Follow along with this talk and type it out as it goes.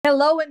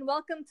Hello and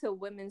welcome to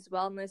Women's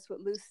Wellness with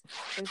Loose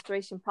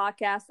Inspiration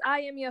Podcast. I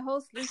am your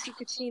host, Lucy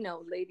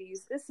Cucino.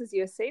 Ladies, this is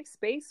your safe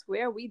space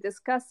where we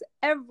discuss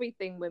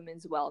everything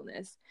women's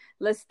wellness.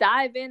 Let's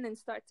dive in and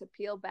start to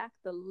peel back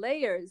the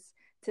layers.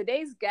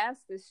 Today's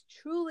guest is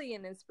truly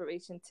an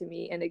inspiration to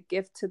me and a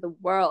gift to the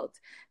world.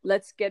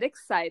 Let's get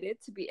excited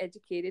to be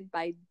educated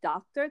by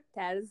Dr.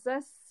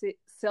 Terza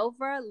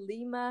Silva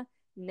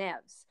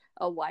Lima-Neves,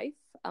 a wife,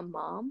 a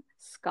mom,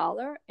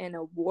 scholar, and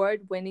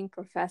award-winning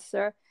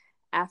professor,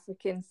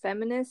 African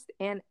feminist,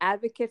 and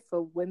advocate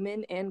for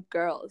women and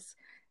girls.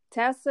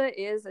 Terza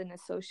is an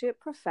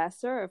associate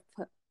professor of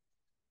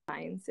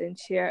science and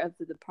chair of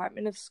the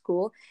Department of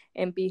School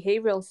and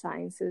Behavioral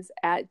Sciences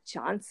at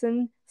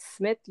Johnson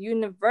Smith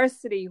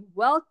University.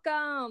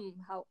 Welcome.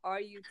 How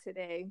are you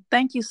today?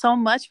 Thank you so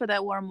much for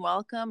that warm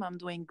welcome. I'm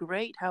doing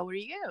great. How are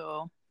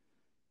you?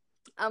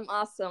 I'm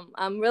awesome.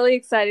 I'm really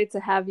excited to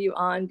have you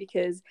on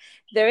because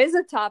there is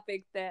a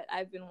topic that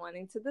I've been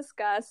wanting to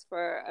discuss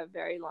for a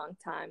very long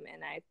time.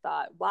 And I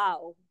thought,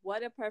 wow,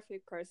 what a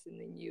perfect person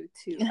in you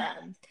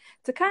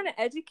to kind of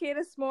educate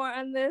us more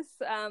on this.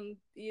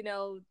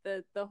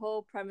 The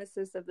whole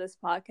premises of this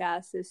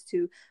podcast is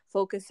to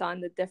focus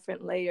on the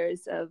different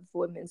layers of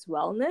women's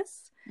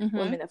wellness,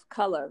 women of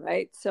color,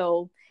 right?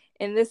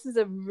 And this is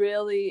a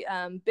really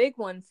big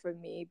one for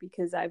me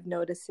because I've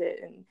noticed it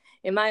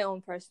in my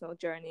own personal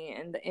journey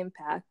and the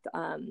impact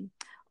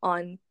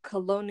on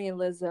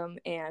colonialism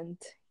and,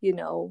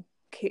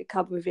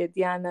 Cabo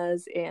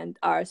Verdeanas and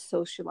our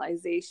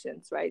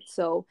socializations, right?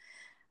 So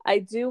I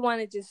do want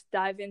to just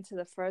dive into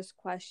the first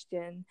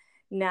question.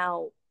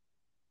 Now,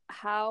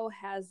 how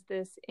has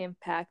this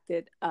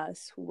impacted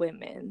us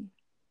women?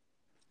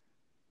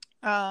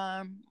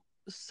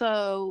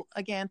 So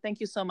again,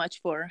 thank you so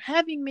much for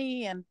having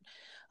me, and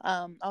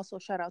also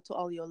shout out to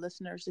all your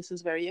listeners. This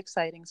is very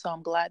exciting. So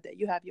I'm glad that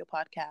you have your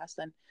podcast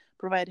and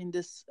providing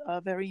this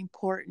very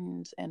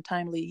important and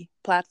timely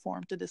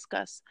platform to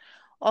discuss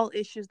all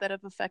issues that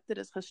have affected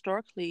us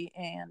historically.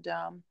 And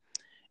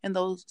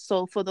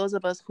for those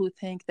of us who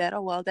think that,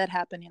 oh, well, that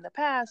happened in the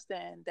past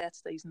and that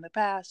stays in the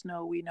past.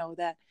 No, we know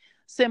that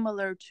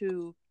similar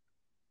to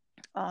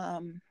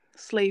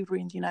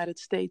slavery in the United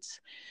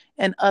States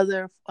and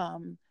other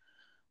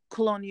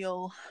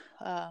colonial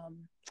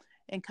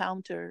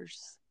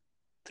encounters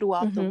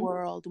throughout the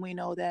world, we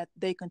know that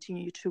they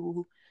continue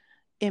to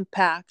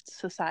impact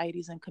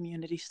societies and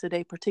communities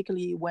today,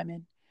 particularly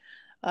women.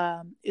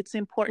 It's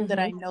important that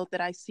I note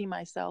that I see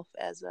myself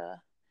as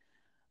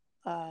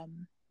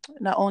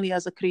not only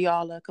as a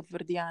Kriola,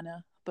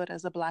 Cape-Verdeana, but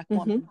as a Black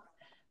woman.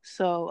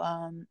 So,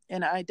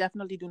 and I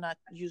definitely do not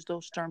use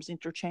those terms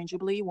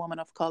interchangeably, woman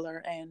of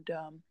color and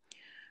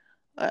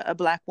a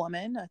Black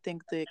woman. I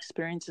think the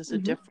experiences are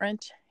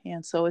different.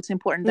 And so it's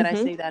important that I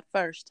say that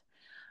first.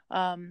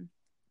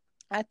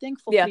 I think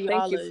for Kriolas,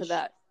 thank you for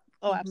that.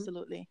 Oh,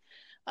 absolutely.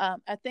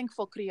 I think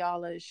for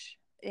Kriolas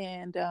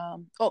and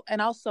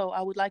also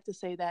I would like to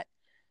say that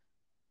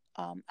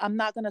I'm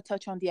not going to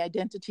touch on the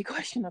identity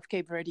question of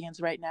Cape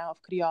Verdeans right now, of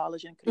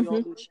Kriolas and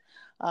Kriolas.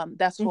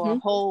 That's for a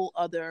whole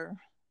other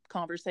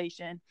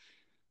conversation.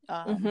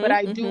 But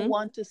I do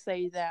want to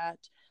say that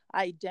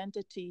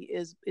identity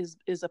is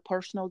a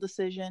personal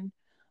decision.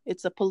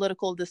 It's a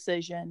political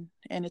decision,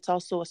 and it's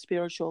also a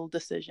spiritual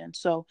decision.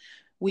 So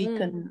we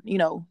can,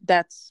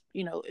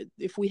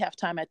 if we have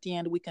time at the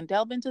end, we can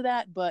delve into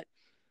that. But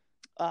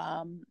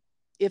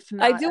if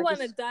not, I do want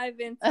to dive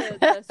into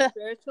the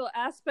spiritual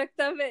aspect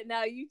of it.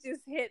 Now, you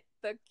just hit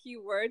the key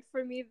word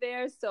for me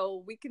there,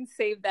 so we can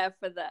save that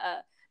for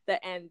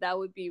the end. That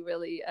would be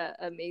really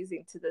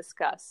amazing to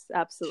discuss.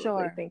 Absolutely.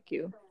 Sure. Thank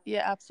you.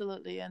 Yeah,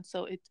 absolutely. And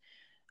so it,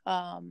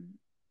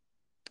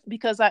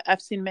 because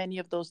I've seen many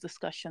of those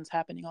discussions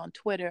happening on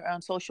Twitter,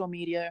 on social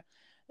media,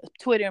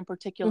 Twitter in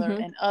particular,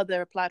 and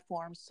other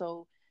platforms.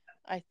 So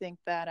I think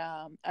that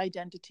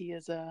identity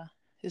is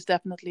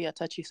definitely a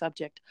touchy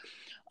subject.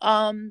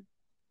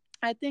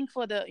 I think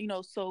for the,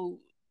 so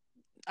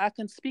I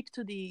can speak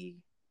to the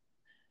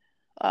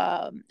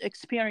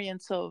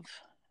experience of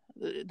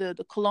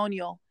the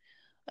colonial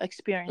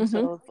experience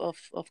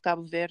of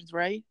Cabo Verde,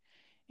 right?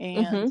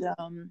 And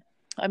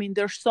I mean,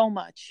 there's so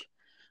much,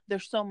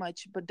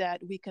 but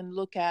that we can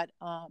look at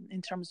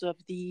in terms of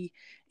the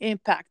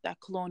impact that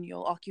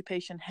colonial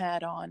occupation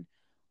had on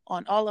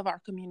all of our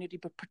community,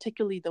 but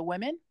particularly the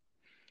women.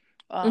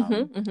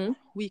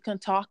 We can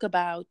talk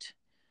about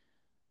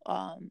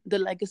the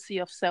legacy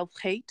of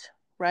self-hate,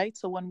 right?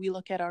 So when we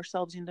look at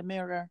ourselves in the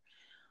mirror,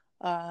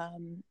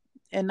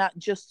 and not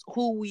just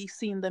who we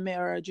see in the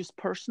mirror, just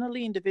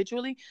personally,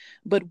 individually,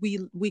 but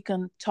we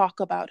can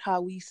talk about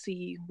how we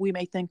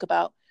may think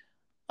about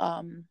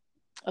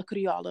a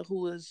Kriola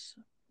who is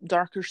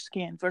darker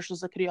skinned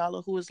versus a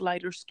Kriola who is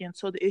lighter skinned.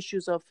 So the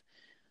issues of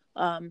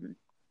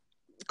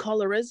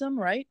colorism,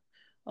 right?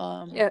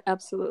 Yeah,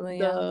 absolutely.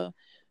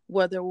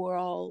 Whether we're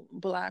all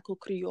Black or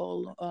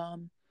Creole,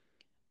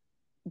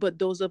 but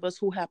those of us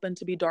who happen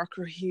to be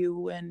darker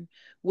hue and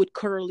with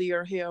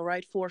curlier hair,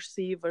 right?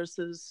 4C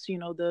versus,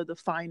 the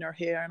finer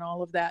hair and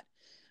all of that.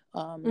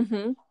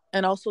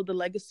 and also the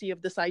legacy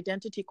of this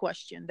identity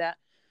question that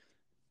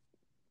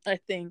I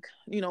think,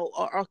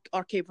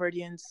 are Cape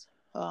Verdeans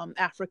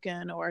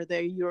African, or are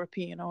they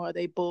European, or are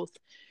they both?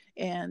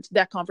 And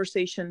that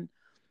conversation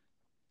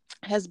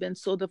has been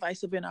so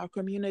divisive in our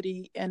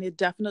community, and it's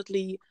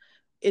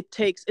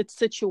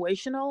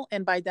situational,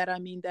 and by that I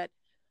mean that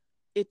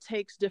it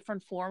takes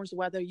different forms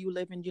whether you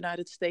live in the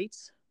United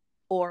States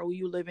or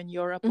you live in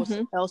Europe or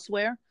Mm-hmm.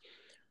 elsewhere.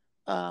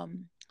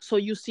 So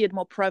you see it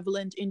more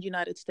prevalent in the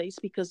United States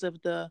because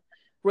of the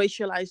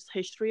racialized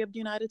history of the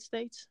United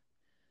States.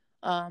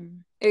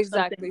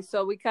 Exactly. Something,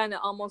 So we kind of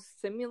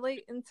almost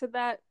simulate into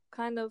that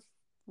kind of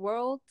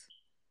world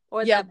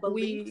or yeah, that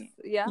beliefs.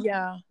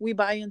 Yeah. we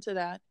buy into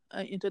that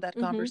Mm-hmm.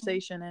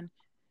 conversation,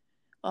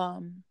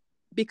 and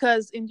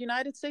because in the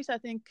United States, I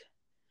think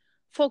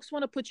folks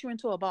want to put you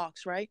into a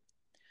box, right?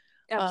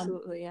 Um,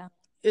 Absolutely. Yeah.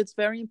 it's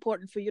very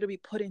important for you to be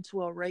put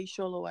into a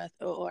racial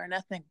or an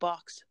ethnic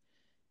box,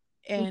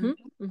 Mm-hmm. and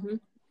Mm-hmm.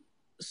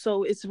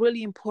 so it's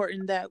really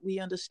important that we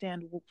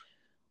understand,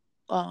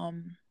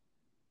 um,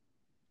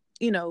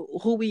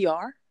 who we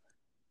are.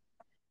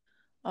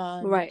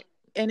 Um, Right.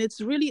 and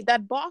it's really,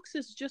 that box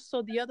is just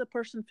so the other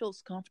person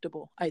feels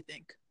comfortable, I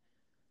think.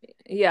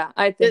 Yeah,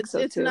 I think It's so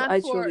it's too. not I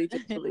for truly do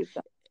believe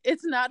that.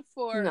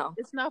 No.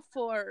 it's not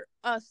for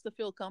us to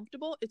feel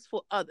comfortable, it's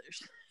for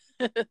others.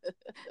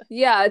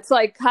 Yeah, it's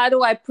like how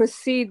do I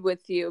proceed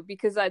with you?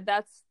 Because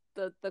that's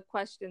the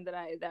question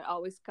that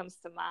always comes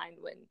to mind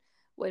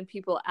when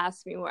people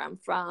ask me where I'm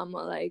from,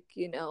 or like,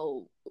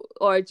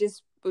 or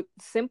just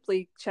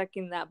simply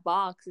checking that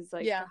box is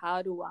like, Yeah,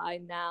 how do I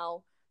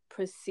now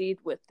proceed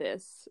with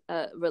this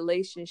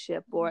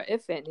relationship, or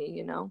if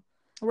any?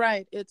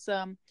 right. It's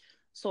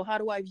so how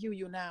do I view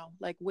you now?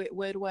 Like what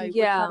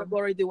Yeah.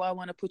 category do I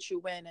want to put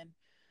you in? And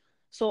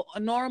so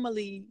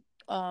normally,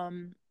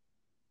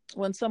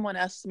 when someone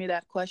asks me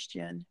that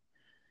question,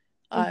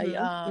 I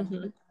Mhm.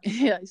 Mhm.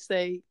 yeah, I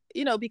say,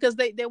 because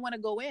they want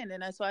to go in,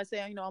 and so I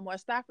say, I'm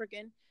West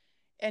African,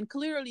 and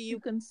clearly you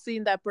can see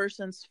in that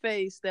person's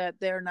face that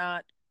they're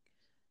not,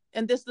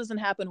 and this doesn't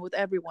happen with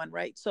everyone,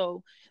 right?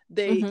 So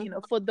they,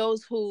 Mhm. for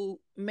those who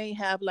may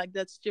have like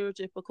that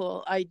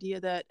stereotypical idea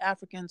that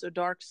Africans are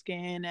dark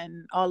skinned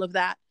and all of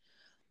that,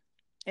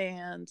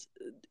 and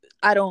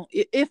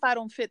if I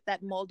don't fit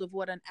that mold of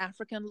what an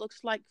African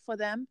looks like for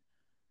them,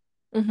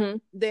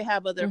 Mhm. they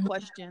have other Mhm.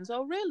 questions.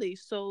 Oh, really?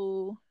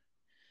 So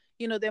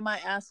they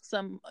might ask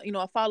some,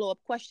 a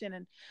follow-up question,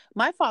 and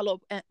my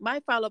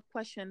follow-up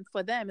question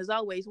for them is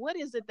always, what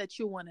is it that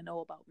you want to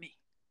know about me?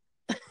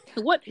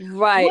 what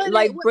Right, what is,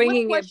 like what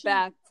bringing it question?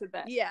 back to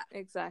that. Yeah,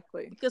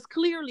 Exactly. because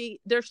clearly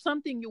there's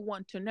something you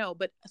want to know,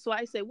 but so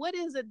I say, what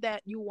is it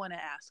that you want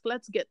to ask?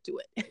 Let's get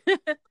to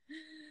it.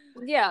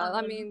 Yeah,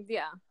 I um mean,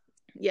 yeah.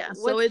 yeah,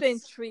 so What's the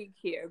it's, intrigue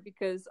here?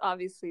 Because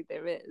obviously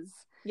there is.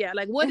 yeah,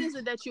 like what is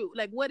it that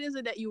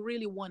you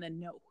really want to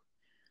know?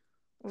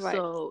 Right.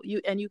 So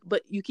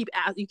but you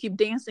keep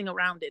dancing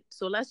around it,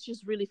 so let's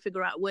just really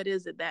figure out what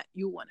is it that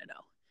you want to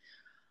know.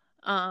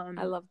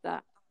 I love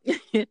that.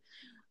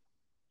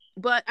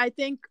 But I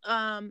think,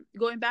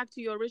 going back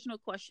to your original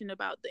question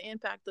about the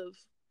impact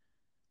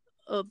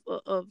of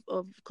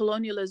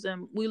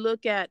colonialism, we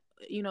look at,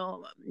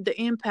 the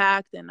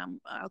impact, and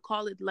I'll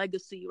call it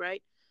legacy,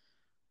 right?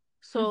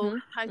 So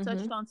Mhm. I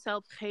touched Mhm. on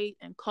self-hate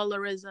and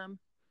colorism,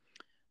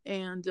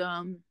 and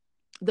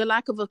the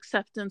lack of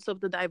acceptance of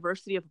the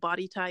diversity of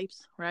body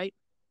types, right?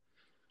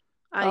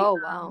 I Oh,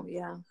 wow.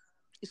 Yeah.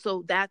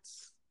 So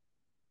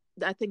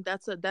I think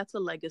that's a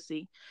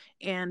legacy.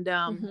 And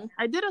Mhm.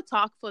 I did a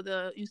talk for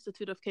the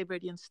Institute of Cape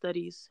Verdean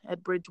Studies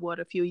at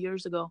Bridgewater a few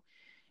years ago,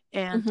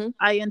 and Mhm.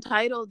 I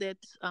entitled it,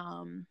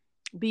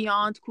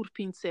 Beyond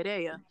Kurpin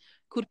Sereia.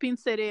 Kurpin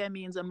Sereia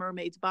means a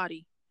mermaid's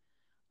body.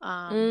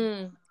 Um,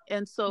 Mm.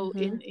 and so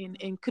Mhm.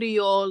 in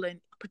Creole,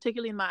 and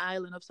particularly in my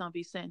island of Saint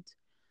Vicente,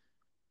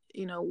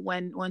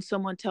 when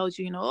someone tells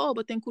you, oh,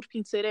 but then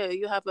Kurpin Sereia,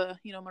 you have a,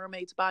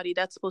 mermaid's body,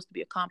 that's supposed to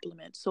be a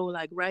compliment. So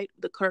like, right,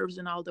 the curves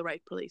in all the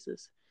right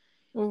places.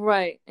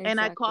 Right. And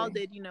I called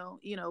Exactly.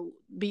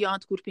 it,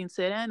 beyond Kurpin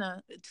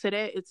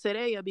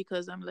Sereia,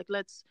 because I'm like,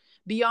 let's,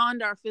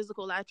 beyond our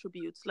physical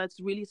attributes, let's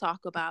really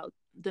talk about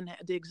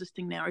the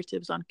existing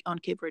narratives on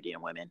Cape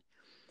Verdean women.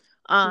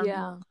 Um,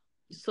 Yeah.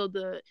 so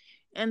the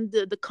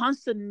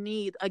constant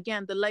need,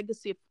 again, the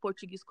legacy of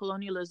Portuguese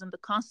colonialism, the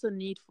constant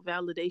need for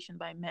validation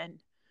by men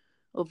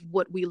of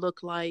what we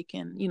look like,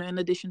 and in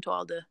addition to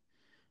all the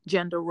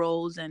gender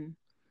roles and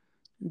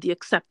the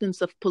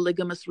acceptance of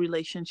polygamous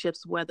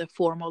relationships, whether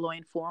formal or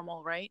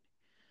informal, right?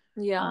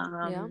 Yeah.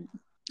 Yeah. Um,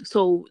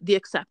 so the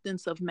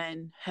acceptance of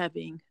men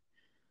having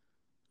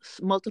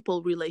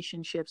multiple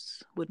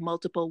relationships with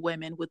multiple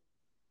women, with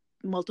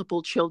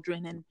multiple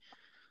children, and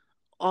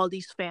all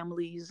these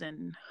families,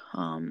 and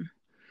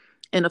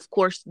of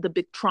course the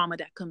big trauma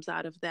that comes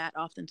out of that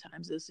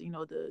oftentimes is,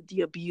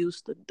 the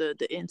abuse,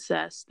 the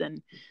incest,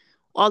 and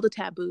all the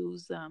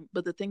taboos,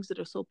 but the things that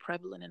are so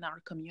prevalent in our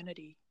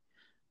community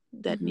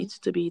that Mhm. needs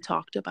to be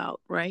talked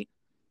about, right?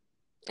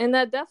 And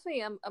that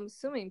definitely, I'm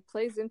assuming,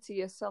 plays into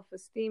your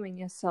self-esteem and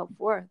your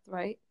self-worth,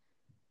 right?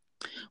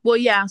 Well,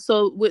 yeah.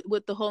 So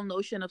with the whole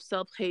notion of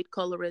self-hate,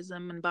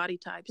 colorism, and body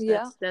types,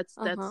 Yeah. Uh-huh.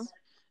 that's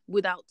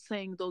without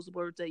saying those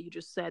words that you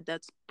just said,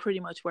 that's pretty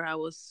much where I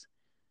was,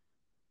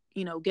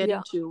 getting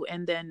Yeah. to.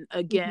 And then Mhm.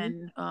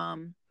 again,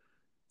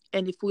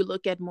 and if we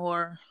look at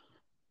more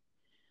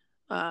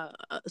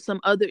some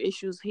other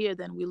issues here,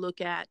 then we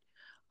look at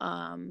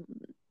um,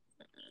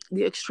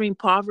 the extreme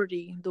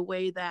poverty, the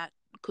way that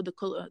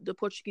the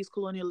Portuguese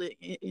colonial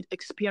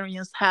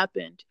experience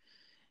happened,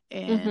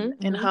 and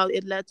Mhm. Mhm. how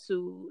it led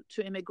to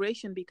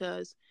immigration.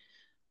 Because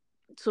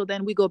so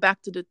then we go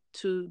back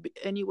to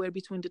anywhere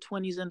between the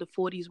 20s and the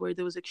 40s, where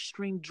there was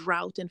extreme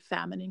drought and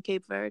famine in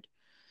Cape Verde,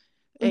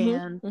 Mhm.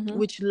 and Mhm.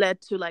 which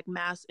led to like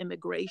mass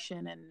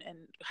immigration,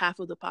 and half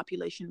of the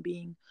population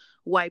being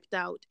wiped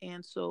out.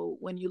 And so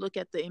when you look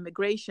at the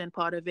immigration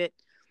part of it,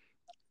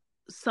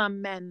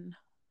 some men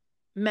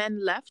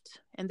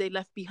left, and they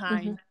left Mhm.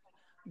 behind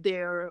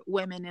their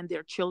women and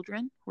their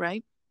children,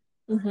 right?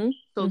 Mhm.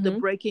 So the Mhm.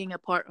 breaking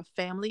apart of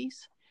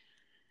families.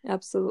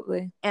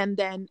 Absolutely. And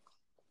then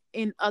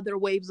in other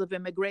waves of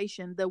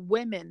immigration, the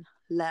women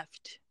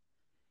left,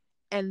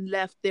 and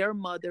left their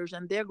mothers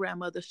and their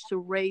grandmothers to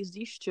raise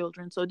these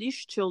children. So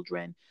these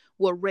children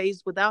were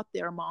raised without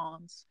their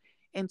moms.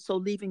 And so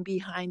leaving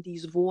behind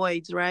these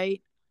voids,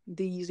 right?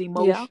 These Yeah.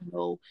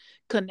 emotional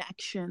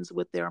connections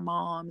with their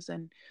moms,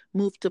 and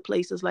moved to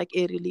places like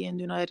Italy and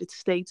the United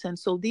States. And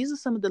so these are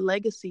some of the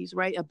legacies,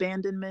 right?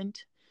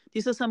 Abandonment.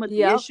 These are some of the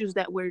Yep. issues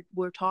that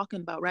we're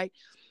talking about, right?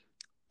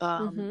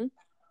 Um, Mhm.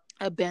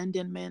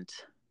 Abandonment,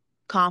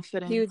 Huge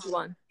confidence.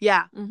 one.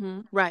 Yeah,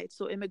 Mhm. right.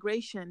 So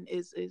immigration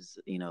is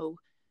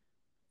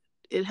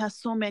it has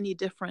so many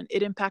different,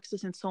 it impacts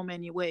us in so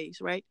many ways,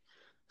 right?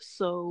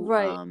 So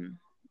Right.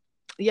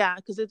 yeah,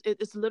 because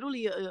it's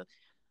literally a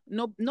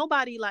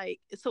nobody, like,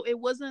 so it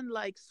wasn't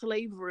like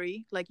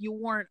slavery, like you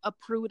weren't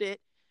uprooted.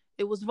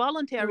 It was Right.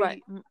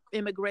 voluntary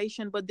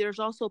immigration, but there's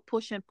also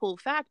push and pull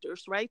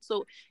factors, right?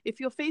 So if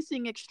you're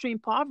facing extreme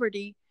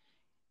poverty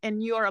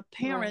and you're a Right.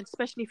 parent,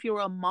 especially if you're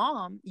a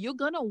mom, you're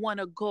gonna want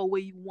to go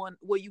where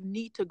you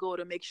need to go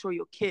to make sure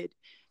your kid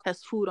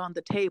has food on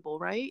the table,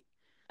 right?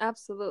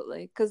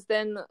 Absolutely. Because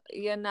then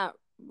you're not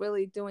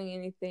really doing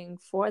anything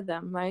for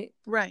them, right?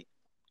 Right.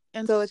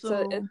 And So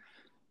so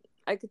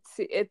I could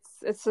see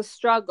it's a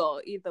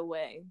struggle either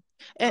way.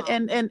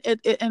 and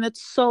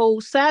it's so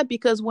sad,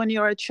 because when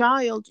you're a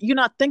child, you're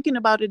not thinking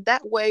about it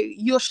that way.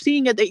 You're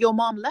seeing it that your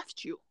mom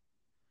left you.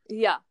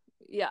 Yeah.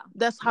 Yeah.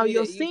 That's how You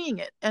you're you seeing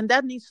it, and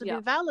that needs to be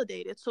yeah.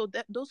 validated. So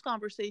that those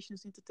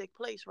conversations need to take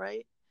place,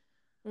 right?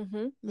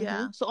 Mhm.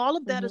 Yeah. Mhm. So all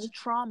of that is Mhm.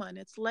 trauma, and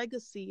it's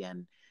legacy.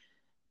 And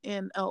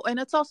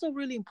it's also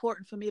really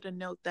important for me to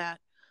note that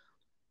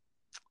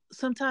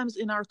sometimes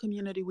in our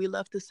community we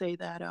love to say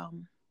that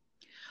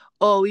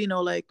oh,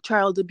 like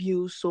child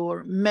abuse,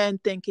 or men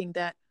thinking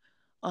that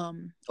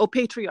or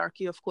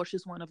patriarchy, of course,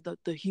 is one of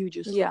the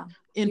hugest Yeah.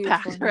 Huge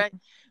impacts. one. Right? Yeah.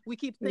 We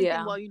keep thinking,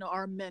 Yeah. well,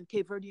 our men,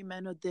 Cape Verdean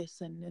men, are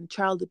this, and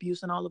child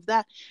abuse and all of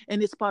that,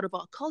 and it's part of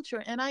our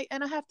culture. And I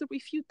have to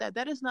refute that.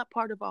 That is not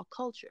part of our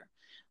culture.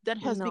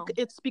 No.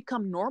 It's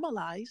become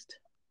normalized,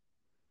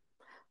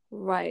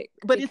 Right.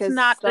 but it's Because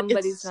not.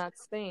 somebody's It's not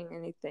saying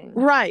anything.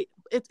 right.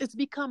 It's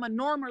become a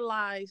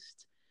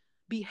normalized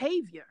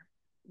behavior,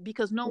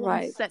 because no one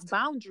Right. set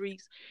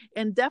boundaries.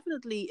 And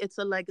definitely it's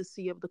a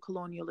legacy of the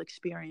colonial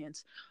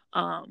experience,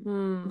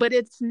 Hmm. but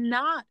it's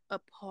not a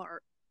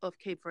part of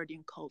Cape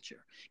Verdean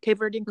culture. Cape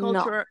Verdean No.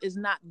 culture is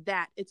not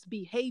that. It's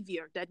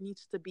behavior that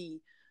needs to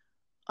be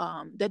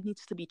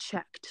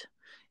checked.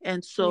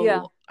 And Yeah.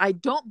 so I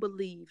don't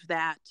believe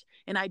that,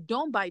 and I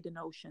don't buy the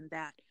notion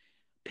that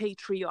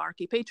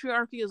patriarchy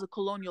is a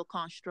colonial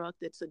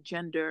construct. It's a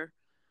gender,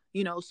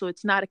 so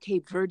it's not a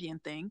Cape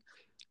Verdean thing.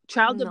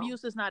 Child No.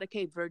 abuse is not a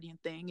Cape Verdean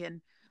thing,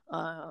 and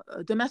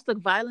domestic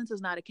violence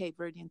is not a Cape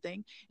Verdean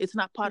thing. It's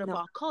not part of No.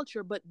 our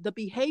culture, but the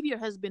behavior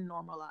has been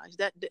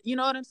normalized. You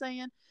know what I'm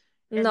saying?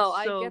 And No,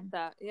 I get so,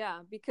 that.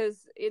 Yeah,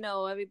 because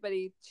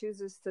everybody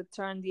chooses to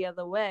turn the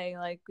other way.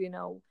 Like,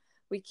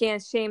 we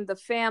can't shame the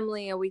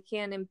family or we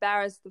can't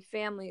embarrass the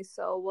family,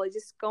 so we're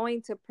just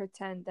going to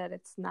pretend that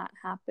it's not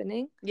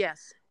happening.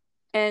 yes,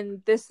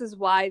 And this is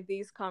why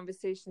these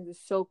conversations are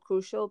so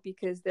crucial,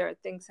 because there are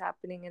things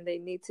happening and they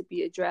need to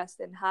be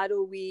addressed. And how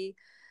do we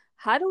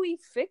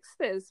fix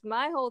this?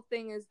 My whole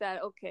thing is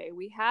that, okay,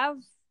 we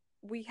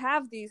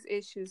have these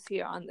issues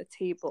here on the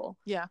table.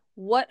 yeah,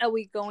 What are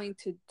we going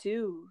to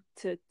do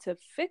to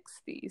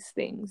fix these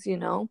things,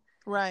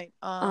 right.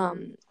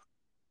 um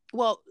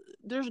Well,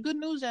 there's good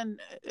news and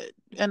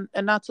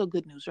not so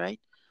good news, right?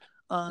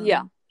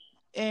 yeah. Um,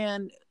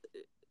 and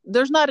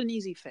there's not an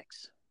easy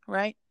fix,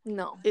 right?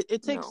 No.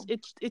 It takes No.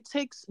 it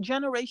takes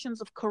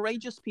generations of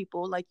courageous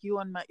people like you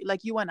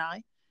and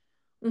I,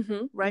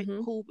 Mhm. right?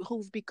 Mhm.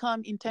 Who've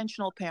become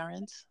intentional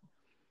parents,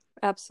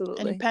 and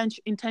Absolutely.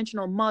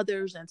 intentional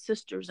mothers and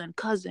sisters and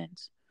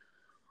cousins,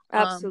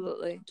 um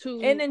Absolutely. And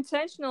to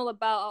intentional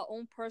about our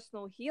own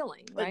personal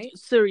healing, right?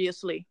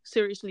 seriously,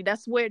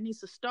 that's where it needs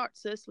to start,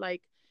 sis.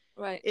 Like,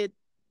 Right. it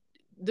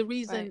the Right.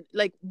 reason,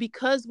 like,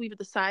 because we've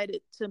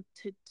decided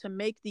to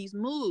make these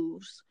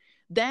moves,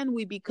 then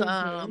we become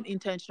Mm-hmm.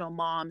 intentional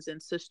moms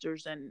and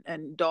sisters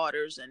and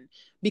daughters, and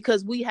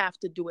because we have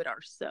to do it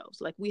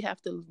ourselves. Like we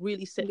have to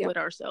really sit Yep. with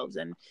ourselves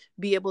and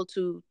be able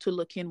to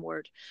look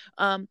inward.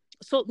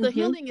 So the Mm-hmm.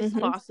 healing is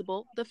Mm-hmm.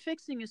 possible, the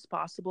fixing is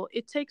possible.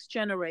 It takes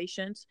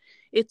generations.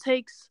 It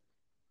takes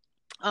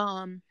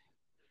um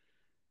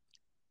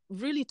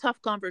really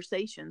tough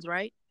conversations,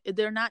 right?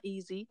 They're not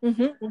easy.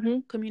 Mm-hmm. Mm-hmm.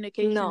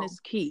 Communication No, is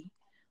key.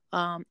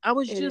 I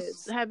was it just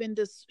is. having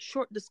this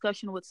short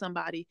discussion with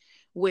somebody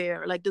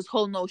where, like, this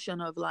whole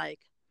notion of, like,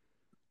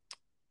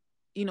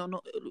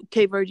 no,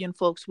 Cape Verdean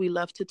folks, we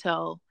love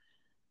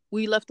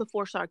to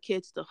force our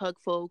kids to hug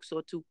folks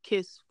or to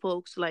kiss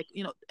folks, like,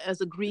 as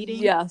a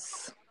greeting.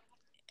 Yes.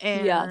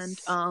 And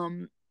Yes.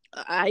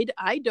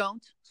 I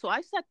don't. So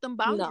I set them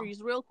No.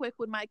 boundaries real quick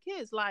with my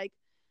kids. Like,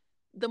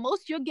 the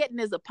most you're getting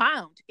is a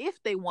pound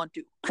if they want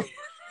to.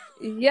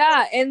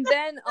 Yeah, and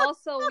then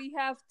also we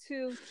have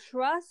to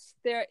trust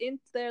their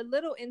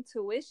little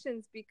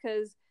intuitions,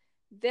 because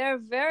they're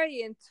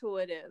very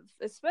intuitive,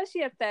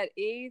 especially at that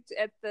age,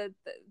 at the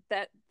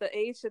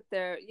age that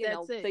they're,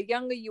 That's it. the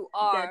younger you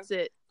are, That's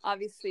it.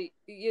 obviously,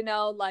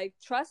 like,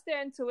 trust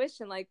their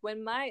intuition. Like,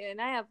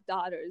 and I have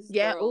daughters,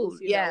 Yeah. Oh,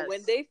 girls, when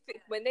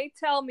yes. they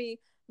tell me,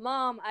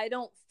 "Mom, I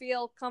don't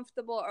feel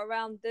comfortable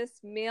around this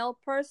male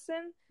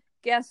person,"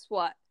 guess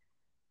what?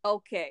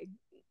 Okay,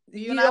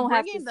 You're you not don't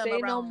have to bringing them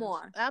say no around.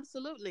 more.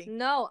 Absolutely.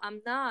 No,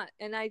 I'm not.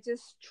 And I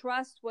just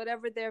trust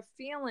whatever they're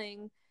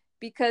feeling,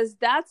 because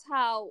that's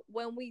how,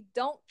 when we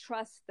don't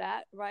trust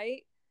that,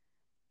 right?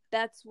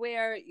 That's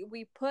where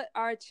we put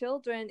our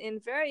children in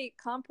very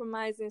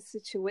compromising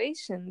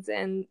situations.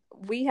 And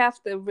we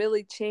have to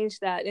really change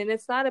that. And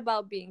it's not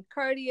about being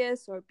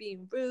courteous or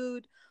being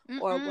rude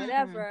or Mm-mm.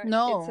 whatever, it's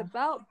No.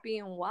 about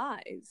being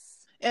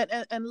wise.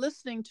 And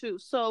listening too.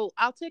 So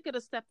I'll take it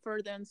a step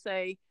further and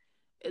say,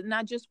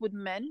 not just with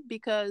men,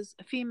 because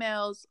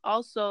females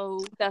also,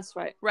 That's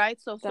right. right?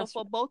 So That's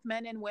for right. both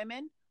men and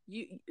women,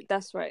 you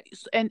That's right.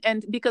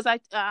 and because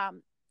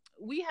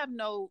we have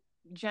no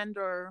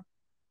gender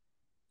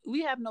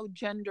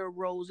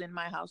roles in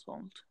my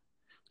household.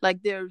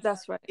 Like, there's,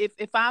 That's right.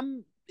 if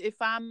I'm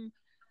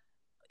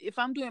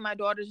doing my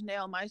daughter's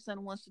nail, my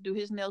son wants to do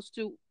his nails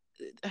too.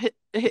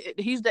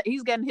 He's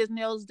getting his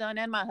nails done,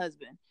 and my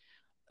husband,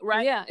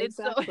 right? Yeah, And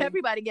so exactly.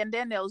 everybody getting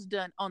their nails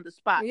done on the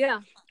spot.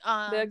 Yeah.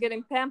 They're um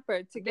getting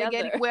pampered they're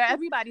getting together. where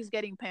everybody's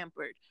getting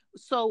pampered.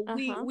 So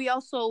we Uh-huh. we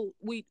also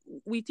we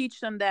teach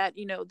them that,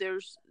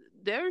 there's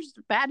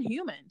bad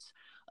humans.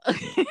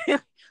 Yeah.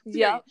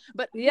 Period.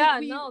 But we Yeah,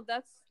 we no,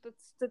 that's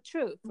the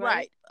truth,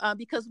 right? right,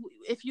 because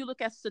if you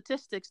look at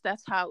statistics,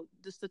 that's how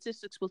the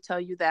statistics will tell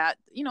you that,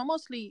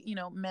 mostly,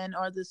 men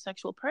are the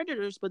sexual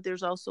predators, but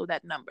there's also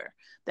that number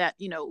that,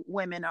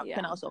 women can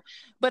Yeah. also.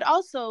 But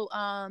also,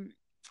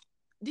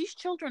 these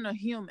children are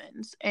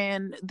humans,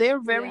 and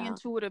they're very Yeah.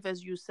 intuitive,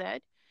 as you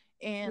said,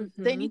 and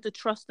they Mm-hmm. need to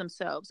trust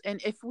themselves.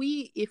 And if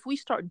we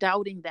start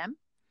doubting them,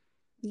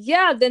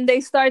 Yeah, then they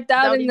start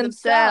doubting doubting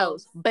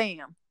themselves, themselves.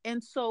 bam.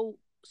 And so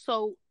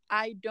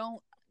I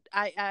don't,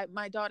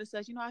 my daughter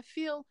says,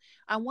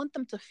 I want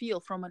them to feel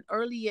from an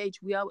early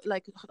age. We are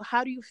like,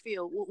 how do you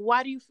feel?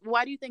 Why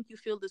do you think you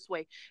feel this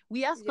way?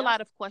 We ask a Yep.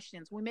 lot of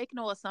questions. We make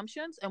no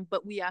assumptions,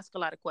 but we ask a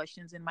lot of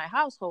questions in my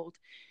household.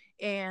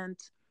 And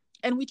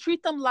and we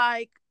treat them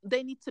like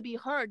they need to be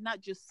heard, not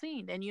just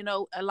seen. And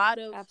a lot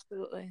of,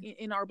 Absolutely.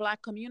 in our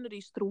Black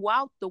communities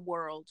throughout the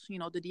world,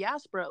 the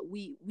diaspora,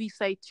 we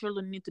say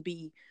children need to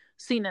be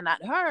seen and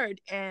not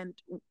heard. And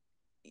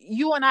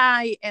you and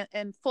I,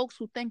 and folks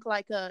who think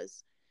like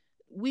us,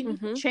 we need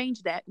to Mm-hmm.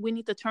 change that. We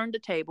need to turn the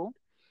table.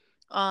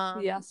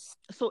 um Yes.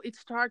 so it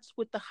starts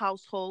with the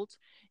household.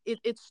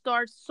 It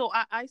starts, so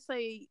I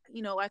say,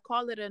 I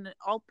call it an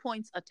all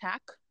points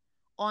attack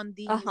on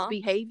these Uh-huh.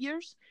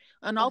 behaviors.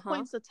 An all Uh-huh.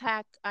 points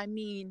attack, I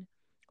mean,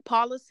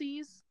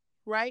 policies,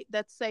 right,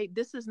 that say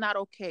this is not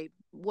okay.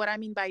 What I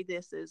mean by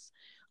this is,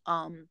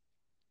 um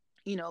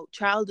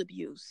child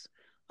abuse,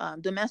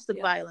 domestic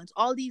Yep. violence,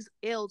 all these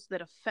ills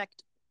that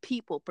affect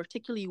people,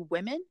 particularly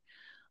women,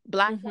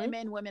 Black Mm-hmm.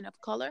 women, women of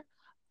color.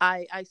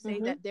 I say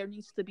Mm-hmm. that there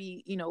needs to be,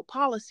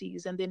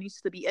 policies, and there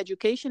needs to be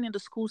education in the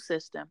school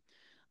system.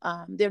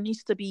 There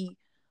needs to be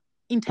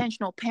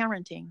intentional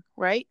parenting,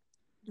 right?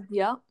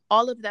 Yep.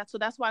 All of that. So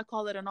that's why I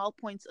call it an all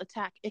points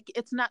attack.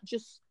 It's not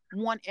just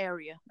one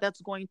area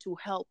that's going to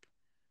help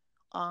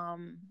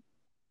um,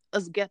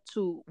 us get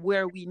to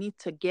where we need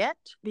to get,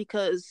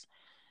 because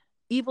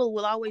evil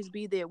will always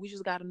be there. We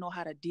just got to know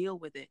how to deal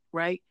with it,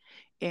 right?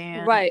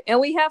 And Right. And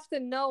we have to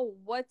know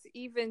what's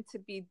even to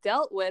be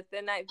dealt with.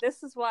 And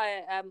this is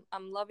why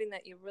I'm loving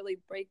that you're really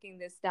breaking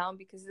this down,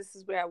 because this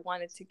is where I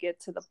wanted to get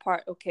to the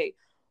part. Okay,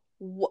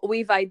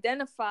 we've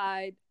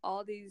identified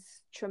all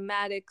these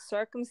traumatic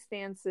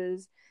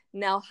circumstances.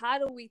 Now, how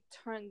do we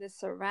turn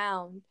this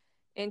around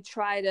and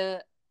try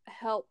to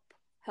help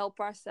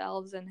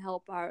ourselves and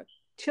help our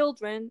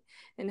children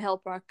and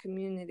help our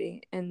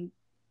community? And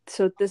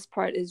so this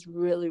part is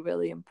really,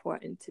 really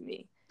important to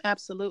me.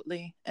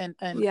 absolutely.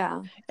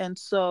 Yeah. And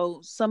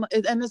so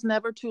and it's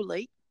never too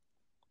late,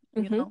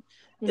 Mhm.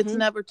 it's Mhm.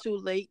 never too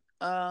late.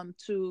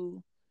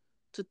 to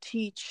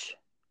teach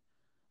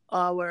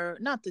our,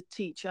 not to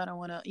teach, I don't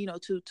want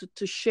to,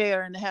 to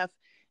share and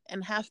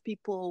have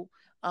people,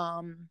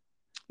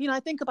 I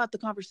think about the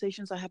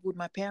conversations I have with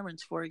my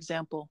parents, for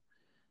example,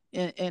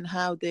 and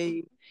how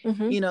they,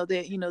 Mm-hmm.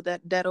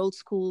 that old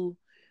school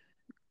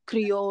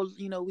Creole,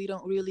 we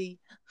don't really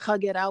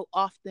hug it out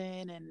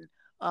often, and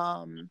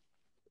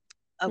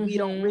we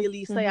don't Mm-hmm.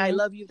 really say I Mm-hmm.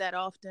 love you that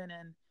often.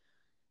 And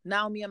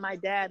now me and my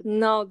dad,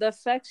 No, the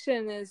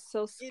affection is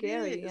so it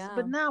scary. is,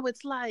 but Yeah. now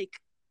it's like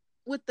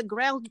with the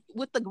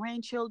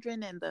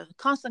grandchildren and the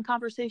constant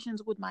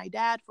conversations with my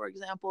dad, for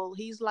example,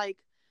 he's like,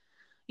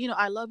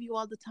 I love you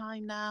all the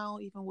time now.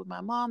 Even with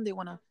my mom, they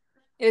want to.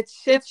 It's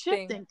It's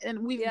shifting. shifting,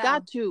 and we've Yeah.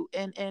 got to.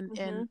 And and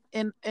Mm-hmm.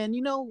 and and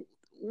and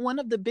one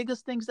of the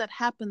biggest things that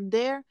happened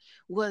there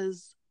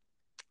was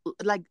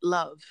like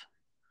love.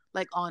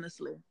 Like,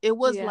 honestly, it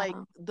was like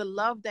Yeah. the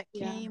love that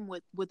Yeah. came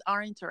with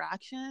our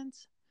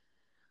interactions,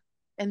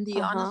 and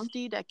the Uh-huh.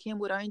 honesty that came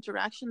with our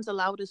interactions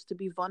allowed us to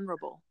be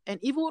vulnerable.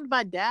 And even with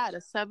my dad,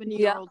 a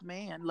 70-year Yeah. old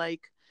man,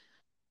 like,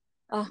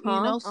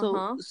 Uh-huh. so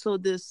Uh-huh.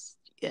 this,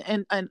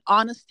 and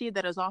honesty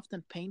that is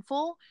often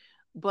painful,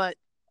 but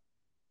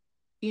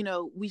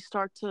we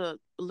start to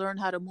learn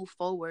how to move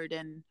forward,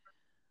 and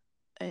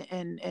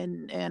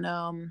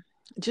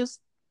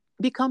just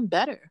become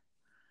better.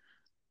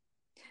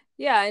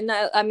 Yeah, and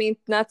I mean,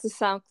 not to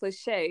sound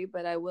cliche,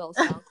 but I will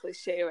sound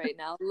cliche right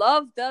now.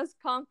 Love does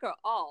conquer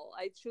all.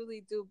 I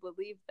truly do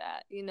believe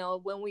that.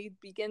 When we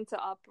begin to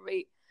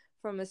operate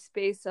from a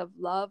space of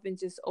love and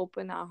just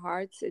open our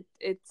hearts,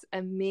 it's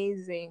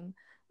amazing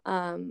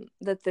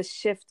that the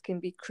shift can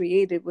be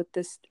created with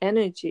this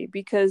energy,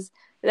 because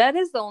that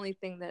is the only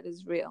thing that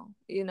is real.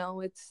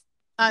 It's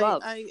I,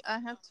 love. I I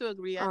have to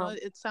agree. I know Um,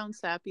 it sounds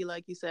sappy,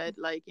 like you said,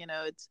 like,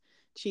 it's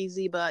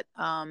cheesy, but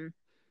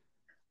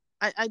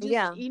I just,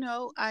 yeah.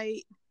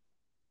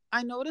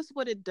 I notice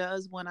what it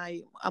does when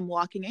I'm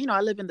walking.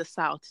 I live in the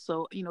South,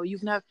 so Mm-hmm,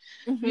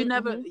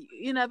 mm-hmm.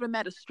 you never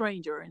met a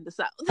stranger in the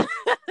South.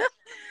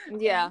 and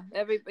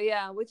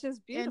Yeah, which is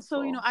and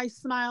so, beautiful. I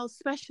smile,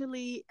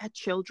 especially at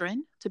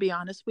children, to be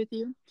honest with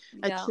you.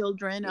 At Yeah.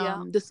 children.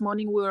 Yeah. This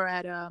morning we were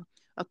at a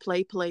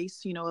play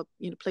place, a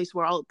place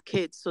where all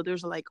kids, so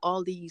there's like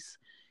all these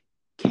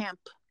camp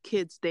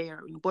kids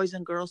there, Boys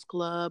and Girls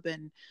Club,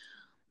 and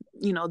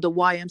the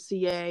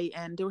YMCA,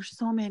 and there were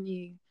so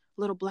many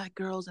little black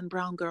girls and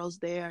brown girls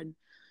there. And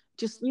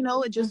just, it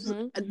Mm-hmm,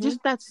 mm-hmm.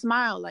 just that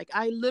smile, like,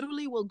 I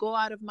literally will go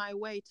out of my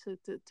way to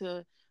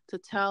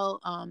tell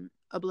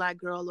a black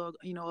girl, or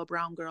a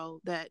brown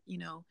girl, that,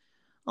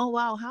 oh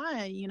wow,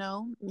 hi,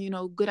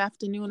 good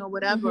afternoon, or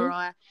whatever,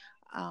 Mm-hmm.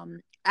 or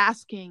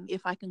asking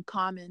if I can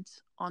comment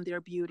on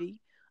their beauty.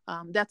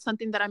 That's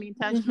something that I'm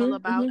intentional Mm-hmm.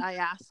 about. Mm-hmm. I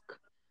ask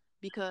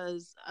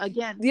because,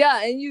 again,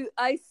 Yeah, and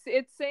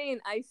it's saying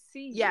I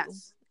see you.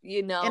 yes,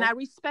 and I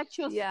respect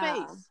your Yeah.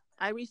 space.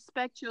 I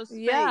respect your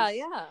Yeah. space.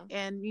 Yeah.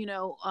 And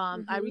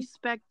Mm-hmm. I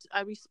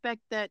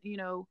respect that,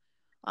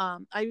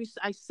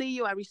 I see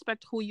you, I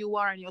respect who you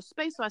are in your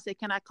space. So I say,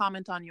 can I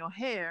comment on your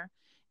hair?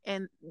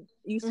 And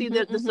you see Mm-hmm.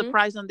 the Mm-hmm.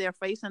 surprise on their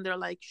face, and they're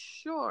like,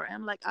 sure. And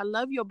I'm like, I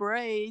love your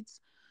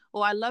braids,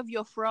 or I love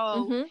your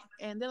fro. Mm-hmm.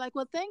 And they're like,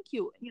 well, thank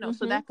you, so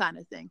Mm-hmm. that kind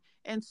of thing.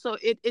 And so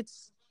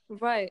it's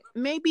Right.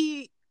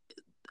 maybe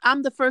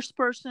I'm the first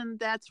person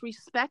that's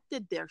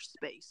respected their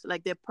space,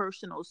 like their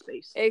personal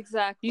space. You see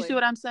Exactly.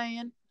 what I'm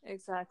saying?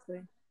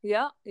 Exactly.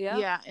 Yeah. Yeah.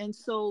 Yeah. And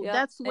so Yeah.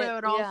 that's where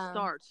it all Yeah.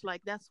 starts.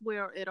 Like, that's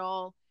where it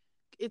all,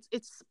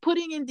 it's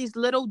putting in these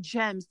little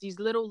gems, these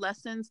little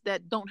lessons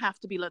that don't have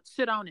to be, let's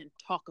sit down and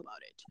talk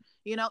about it.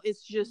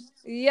 It's just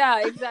Yeah,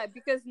 exactly.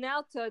 Because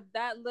now to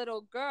that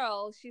little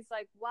girl, she's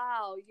like,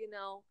 wow,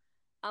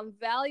 I'm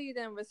valued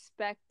and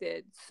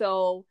respected.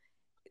 So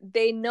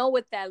they know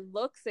what that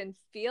looks and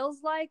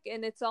feels like.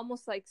 And it's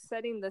almost like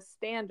setting the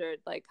standard.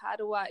 Like, how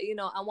do I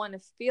want to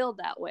feel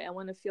that way. I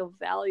want to feel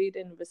valued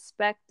and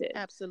respected.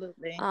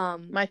 absolutely.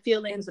 Um, My and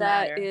feelings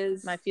that matter.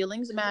 My is,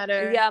 feelings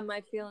matter. yeah,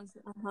 my feelings.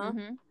 Uh huh.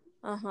 Mm-hmm.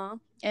 Uh huh.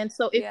 And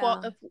so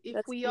Yeah, if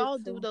that's we all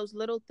do beautiful. those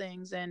little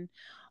things, and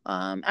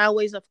I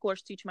always, of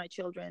course, teach my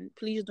children,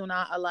 please do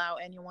not allow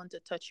anyone to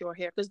touch your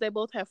hair, because they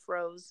both have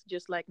froze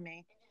just like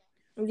me.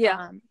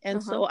 Yeah. And Uh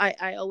huh. so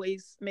I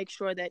always make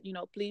sure that,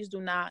 please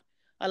do not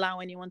allow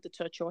anyone to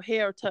touch your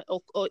hair,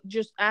 or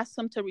just ask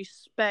them to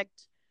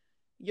respect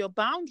your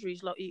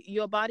boundaries. Like,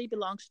 your body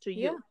belongs to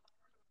Yeah.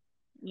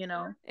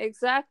 you.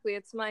 Exactly.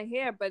 It's my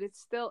hair, but it's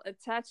still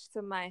attached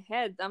to my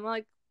head. I'm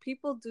like,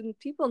 do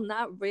people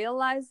not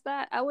realize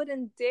that? I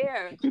wouldn't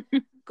dare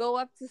go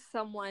up to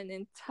someone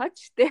and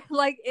touch their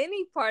like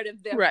any part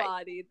of their Right.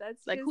 body.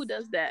 That's Like, who just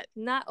does that?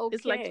 not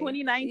It's like okay.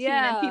 2019 and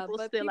Yeah, people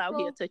but still out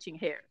here touching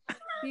hair.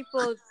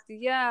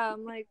 yeah,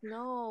 I'm like,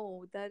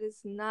 no, that is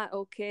not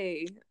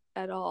okay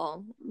at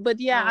all. But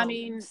yeah, I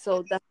mean,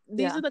 So that,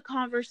 these yeah. are the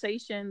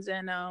conversations,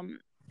 and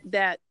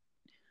that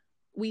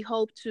we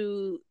hope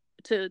to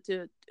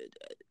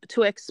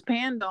to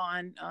expand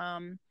on,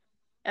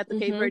 at the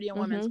Cape Mhm. Verdean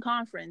Women's Mhm.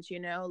 Conference,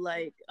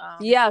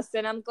 Yes,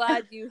 and I'm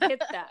glad you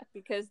hit that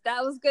because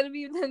that was going to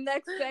be the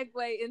next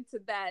segue into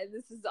that. And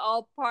this is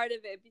all part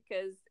of it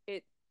because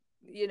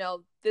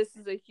this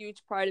is a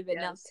huge part of it.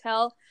 Now, Yes.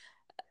 tell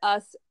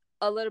us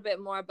a little bit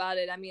more about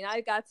it. I mean,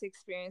 I got to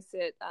experience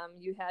it.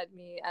 You had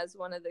me as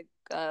one of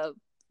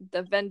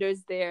the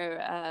vendors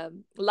there.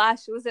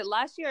 Was it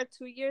last year or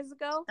 2 years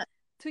ago?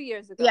 2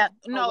 years Yeah, ago.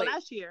 Oh no, wait,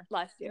 last year.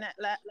 last year.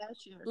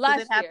 Last year, because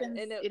Last year, and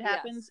it yes,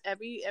 happens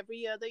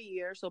every other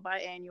year, so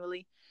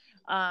biannually.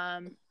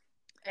 Um,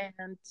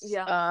 and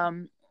yeah,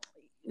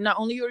 not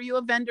only are you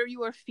a vendor,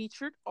 you are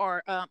featured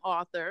or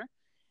author.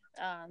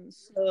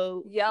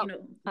 So yep,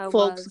 I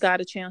folks was.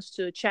 got a chance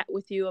to chat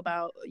with you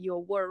about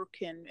your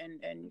work and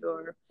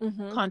your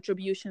Mhm.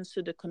 contributions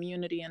to the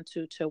community and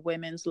to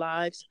women's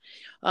lives.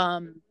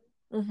 Um,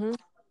 Mhm.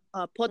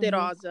 Mhm.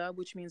 Poderosa,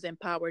 which means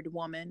empowered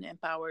woman,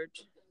 empowered.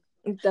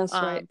 That's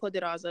right.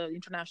 Poderosa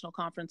International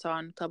Conference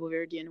on Cabo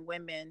Verdean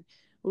Women.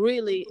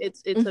 Really,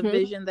 it's a Mhm.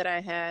 vision that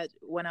I had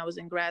when I was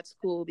in grad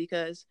school,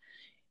 because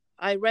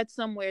I read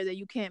somewhere that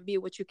you can't be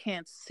what you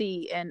can't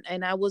see,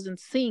 and I wasn't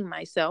seeing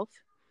myself.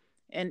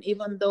 And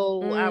even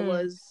though Mm.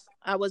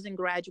 I was in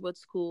graduate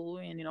school,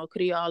 and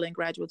Kriola in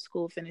graduate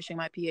school, finishing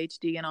my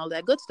PhD and all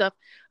that good stuff,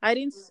 I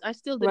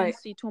still didn't Right.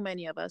 see too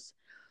many of us.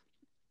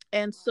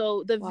 And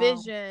so the Wow.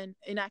 vision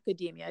in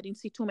academia, I didn't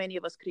see too many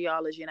of us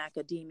Kriolas in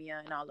academia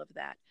and all of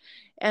that.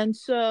 And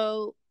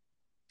so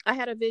I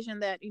had a vision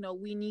that,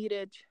 we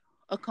needed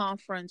a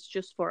conference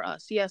just for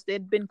us. Yes,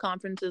 there'd been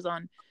common threads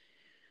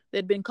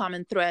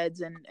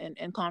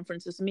and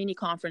conferences, mini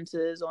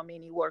conferences or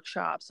mini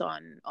workshops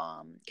on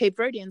Cape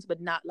Verdeans,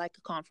 but not like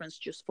a conference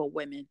just for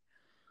women.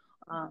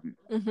 Mhm.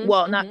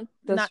 Well, not Mhm.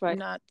 not That's right.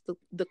 not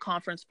the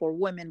conference for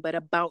women, but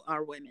about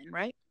our women,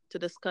 right? To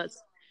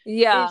discuss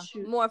Yeah,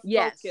 issues. more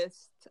Yes.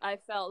 focused. I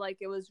felt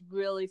like it was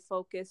really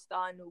focused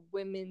on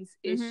women's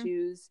Mm-hmm.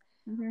 issues,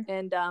 Mm-hmm.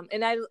 and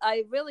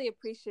I really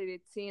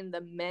appreciated seeing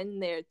the men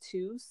there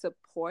too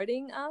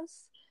supporting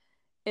us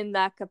in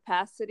that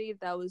capacity.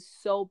 That was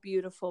so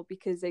beautiful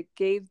because it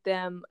gave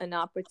them an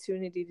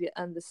opportunity to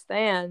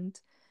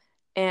understand,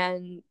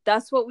 and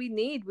that's what we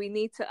need. We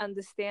need to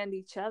understand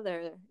each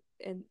other,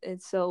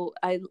 and so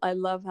I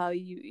love how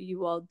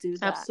you all do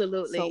that so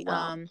Absolutely.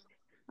 well.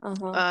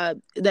 Uh-huh.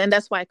 Then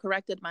that's why I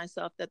corrected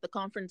myself that the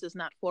conference is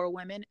not for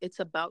women. It's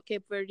about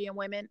Cape Verdean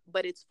women,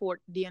 but it's for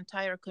the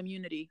entire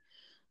community.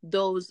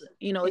 Those,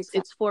 Exactly.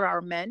 it's for our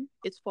men,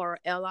 it's for our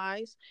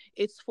allies,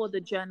 it's for the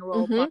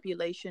general Mhm.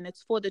 population,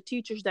 it's for the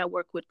teachers that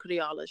work with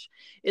Kriolas,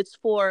 it's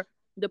for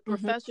the Mhm.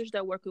 professors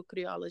that work with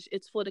Kriolas,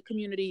 it's for the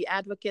community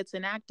advocates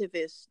and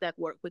activists that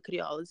work with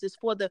Kriolas, it's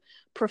for the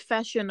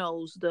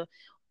professionals,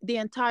 the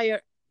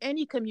entire,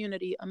 any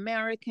community,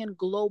 American,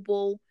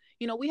 global.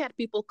 We had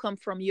people come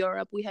from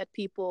Europe. We had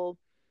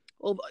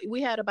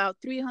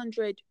about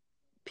 300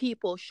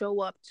 people show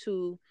up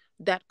to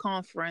that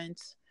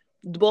conference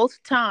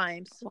both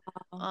times,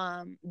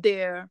 Wow.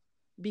 there,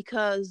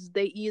 because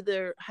they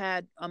either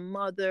had a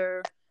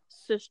mother,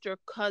 sister,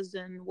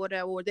 cousin,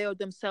 whatever, or they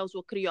themselves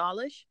were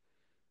Kriolas,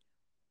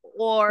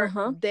 or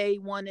Uh-huh. they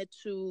wanted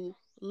to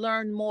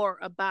learn more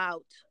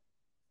about,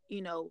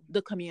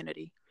 the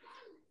community.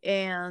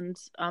 And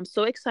I'm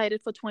so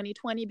excited for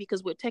 2020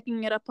 because we're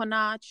taking it up a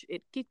notch.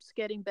 It keeps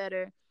getting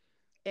better.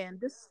 And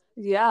this,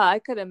 Yeah, I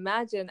could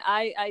imagine.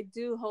 I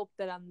do hope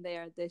that I'm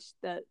there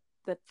that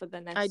for the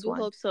I next do one.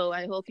 hope so.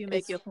 I hope you make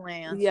It's your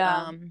plans,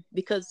 yeah.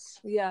 because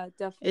Yeah,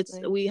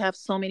 definitely. we have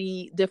so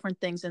many different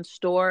things in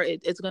store.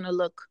 It's going to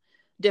look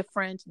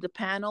different. The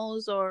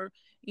panels are,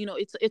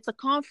 it's a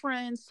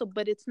conference, so,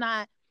 but it's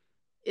not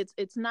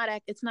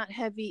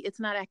heavy. It's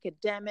not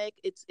academic.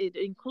 It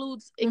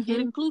Mhm.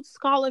 includes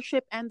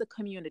scholarship and the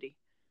community,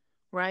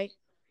 right?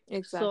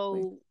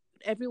 Exactly. So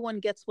everyone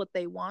gets what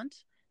they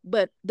want.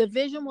 But the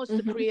vision was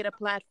to Mhm. create a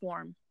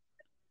platform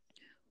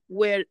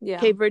where Yeah.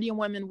 Cape Verdean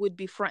women would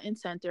be front and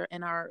center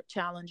in our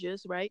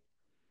challenges, right?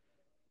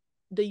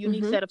 The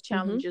unique Mhm. set of Mhm.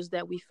 challenges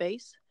that we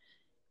face,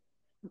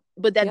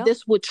 but that Yep.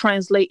 this would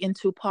translate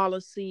into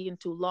policy,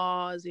 into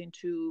laws,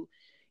 into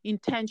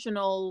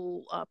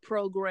intentional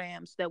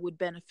programs that would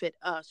benefit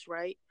us,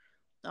 right?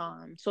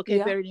 So Cape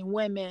Yeah. Verdean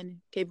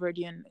women, Cape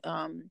Verdean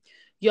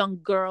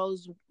young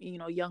girls,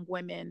 young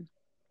women,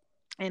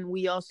 and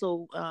we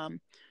also,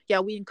 yeah,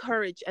 we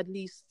encourage at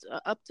least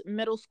up to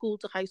middle school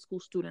to high school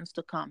students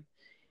to come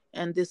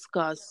and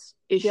discuss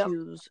Yep.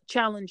 issues,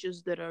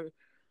 challenges that are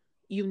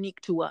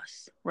unique to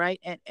us, right?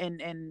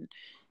 And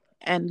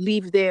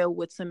leave there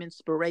with some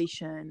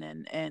inspiration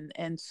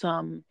and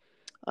some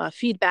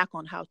feedback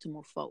on how to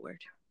move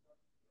forward.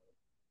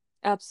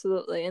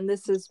 Absolutely. And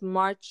this is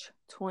March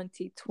Yes,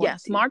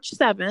 2020. March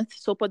 7th.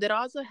 So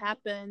Poderosa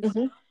happens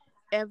Mhm.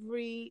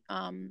 every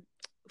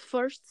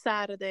first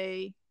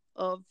Saturday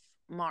of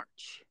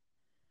March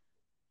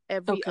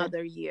every Okay.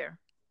 other year.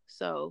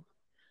 So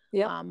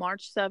Yep.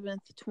 March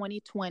 7th,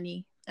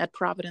 2020 at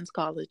Providence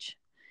College.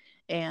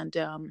 And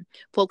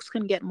folks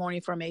can get more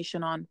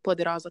information on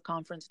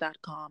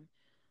poderosaconference.com.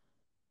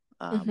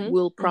 Mhm.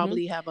 We'll Mhm.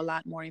 probably have a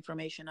lot more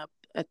information up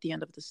at the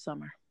end of the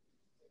summer.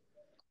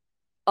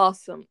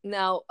 Awesome.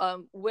 Now,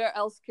 where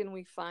else can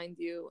we find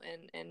you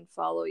and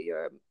follow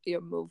your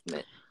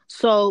movement?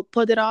 So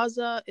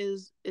Poderosa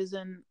is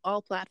in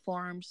all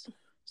platforms.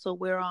 So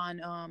we're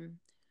on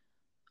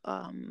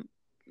um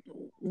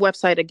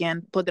website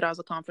again,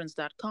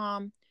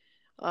 poderazaconference.com,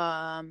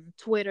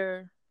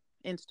 Twitter,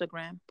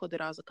 Instagram,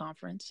 Poderosa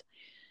Conference,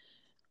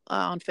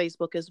 on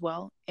Facebook as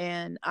well.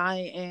 And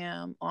I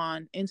am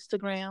on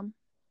Instagram,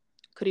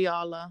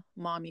 Kriola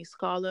Mommy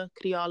Scholar,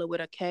 Kriola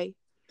with a K.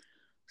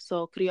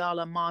 So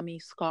Kriola Mommy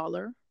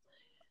Scholar.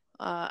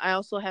 I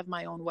also have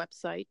my own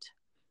website,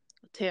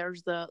 Mm-hmm.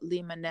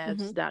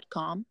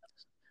 terzalimaneves.com.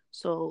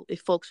 So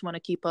if folks want to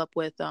keep up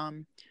with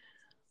the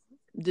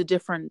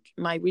different,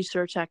 my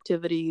research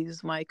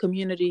activities, my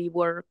community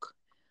work,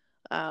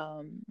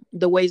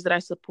 the ways that I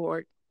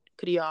support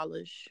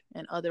Kriolas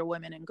and other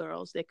women and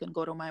girls, they can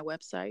go to my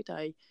website.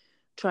 I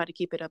try to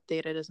keep it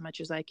updated as much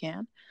as I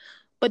can.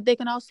 But they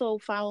can also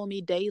follow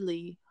me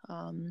daily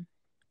on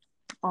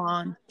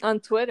On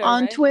Twitter,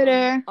 on right? On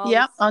Twitter. all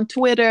Yep, this. on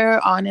Twitter,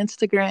 on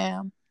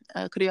Instagram,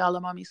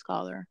 Kriola Mommy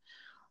Scholar.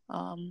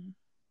 Um,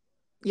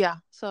 yeah,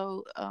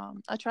 so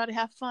I try to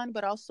have fun,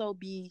 but also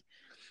be,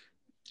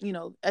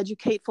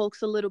 educate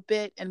folks a little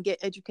bit and get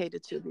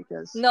educated too,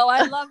 because No,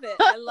 I love it.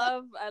 I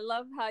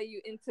love how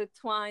you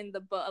intertwine the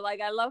book.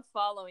 Like, I love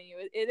following you.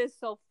 It is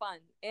so fun,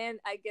 and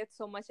I get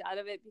so much out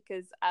of it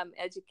because I'm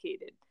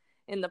educated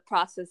in the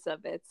process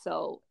of it.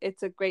 So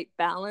it's a great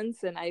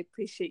balance, and I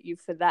appreciate you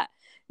for that.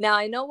 Now,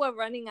 I know we're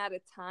running out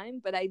of time,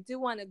 but I do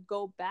want to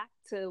go back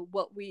to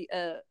what we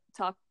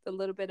talked a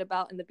little bit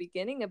about in the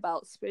beginning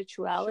about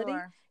spirituality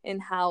sure.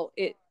 and how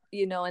it,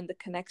 and the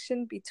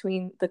connection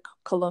between the Hmm.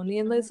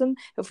 colonialism.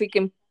 If we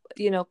can,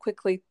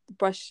 quickly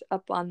brush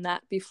up on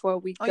that before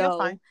we Oh, you're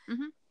fine. go.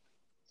 Hmm.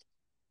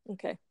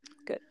 Okay,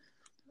 good.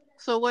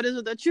 So, what is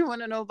it that you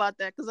want to know about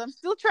that? Because I'm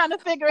still trying to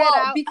figure it Well,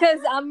 out. because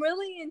I'm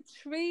really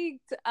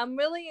intrigued. I'm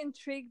really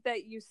intrigued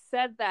that you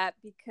said that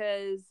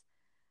because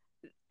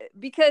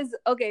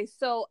okay,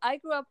 so I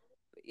grew up,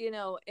 in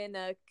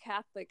a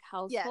Catholic Yes,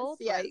 household,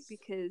 right? yes.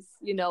 Because,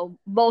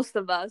 most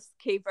of us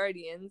Cape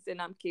Verdeans,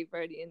 and I'm Cape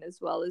Verdean as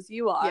well as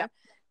you are, Yep.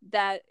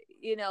 that,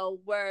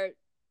 were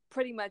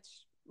pretty much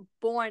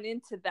born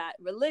into that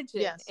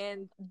religion. Yes.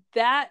 And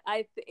that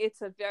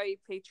it's a very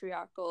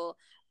patriarchal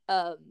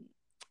um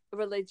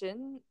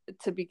religion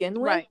to begin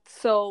with. Right.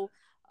 So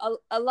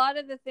a lot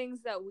of the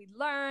things that we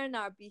learn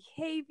are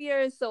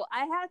behaviors. So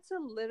I had to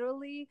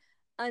literally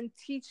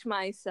unteach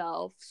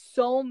myself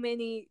so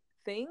many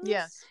things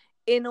Yes.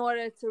 in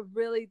order to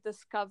really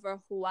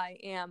discover who I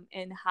am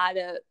and how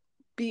to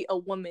be a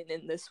woman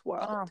in this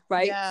world, Oh,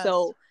 right? yes.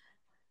 So,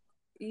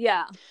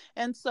 yeah.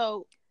 And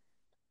so,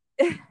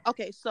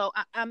 okay, so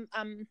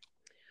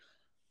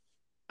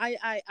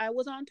I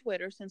was on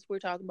Twitter, since we're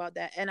talking about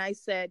that, and I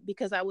said,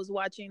 because I was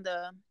watching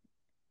the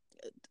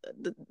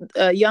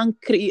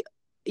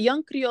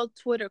young Creole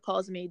Twitter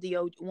calls me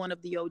one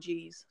of the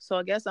OGs, so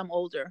I guess I'm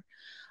older.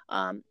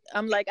 I'm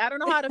like, I don't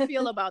know how to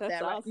feel about That's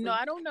that, right? No,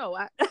 awesome. I don't know.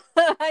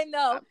 I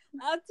know. I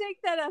I'll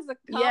take that as a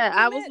Yeah,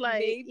 I was compliment,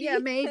 like, yeah,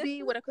 maybe.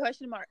 maybe, with a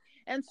question mark.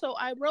 And so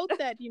I wrote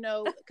that,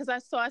 because I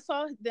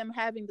saw them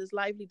having this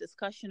lively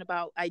discussion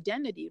about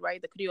identity,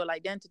 right? The Creole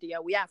identity.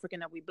 Are we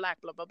African? Are we Black?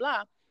 Blah blah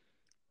blah.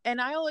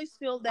 And I always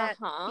feel that,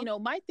 Uh-huh.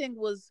 my thing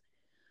was,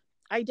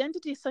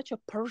 identity is such a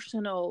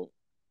personal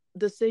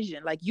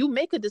decision. Like, you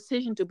make a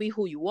decision to be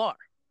who you are,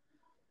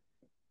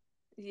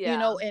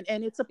 Yeah.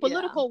 and it's a Yeah.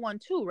 political one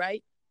too,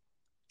 right?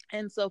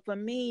 And so for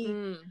me,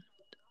 Mm.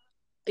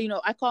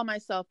 I call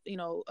myself,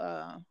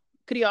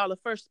 Kriola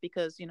first,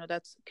 because,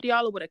 that's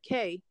Kriola with a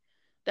K.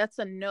 That's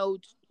a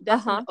note.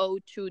 That's an Uh-huh.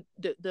 ode to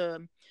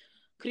the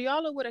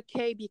Kriola with a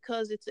K,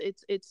 because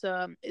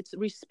it's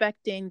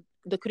respecting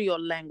the Creole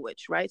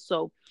language, right?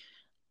 So,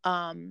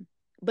 um,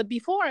 but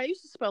before, I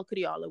used to spell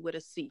Kriola with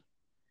a C.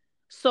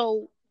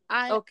 So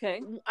I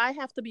Okay. I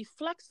have to be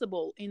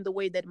flexible in the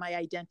way that my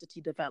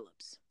identity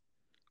develops.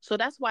 So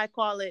that's why I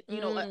call it, a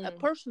Mm.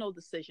 personal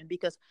decision,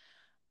 because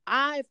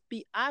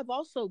I've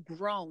also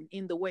grown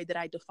in the way that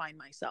I define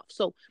myself.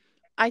 So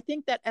I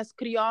think that as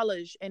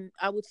Kriolas, and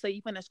I would say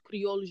even as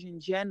Creoles in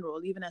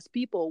general, even as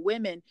people,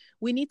 women,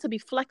 we need to be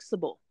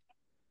flexible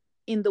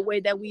in the way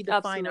that we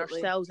define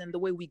Absolutely. ourselves and the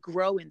way we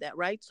grow in that,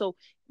 right? So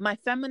my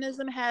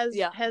feminism has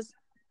Yeah. has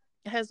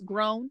has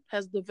grown,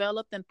 has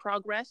developed and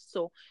progressed.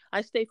 So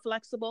I stay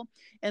flexible.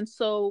 And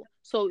so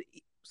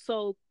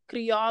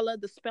Criolla,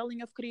 the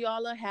spelling of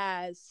Criolla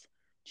has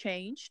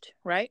changed,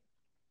 right?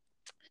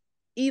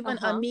 Even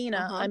Uh-huh.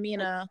 Uh-huh.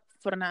 Amina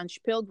Fernandes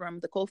Pilgrim,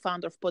 the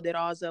co-founder of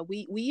Poderosa,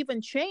 we even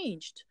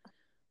changed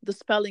the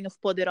spelling of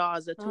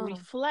Poderosa to Oh.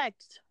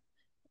 reflect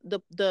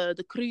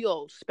the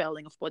Creole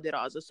spelling of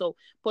Poderosa. So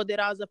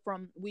Poderosa,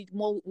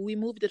 we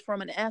moved it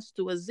from an S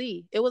to a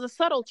Z. It was a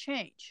subtle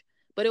change,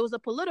 but it was a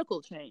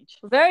political change.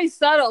 Very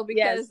subtle Yes,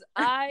 because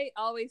I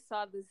always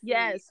saw the Z.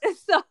 yes,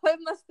 So it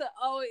must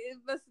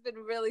have been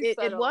really it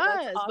subtle.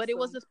 That's was, but it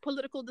was awesome. a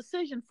political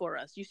decision for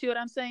us. You see what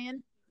I'm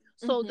saying?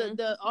 So Mm-hmm.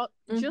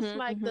 just Mm-hmm.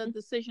 like the Mm-hmm.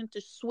 decision to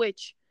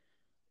switch,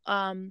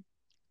 um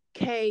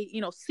K,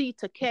 C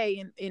to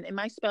K in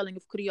my spelling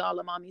of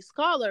Kriola Mommy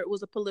Scholar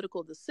was a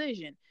political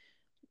decision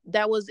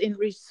that was in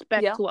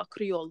respect Yeah. to a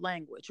Creole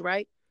language,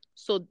 right?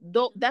 So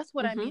that's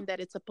what I Mm-hmm. mean, that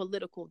it's a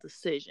political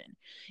decision.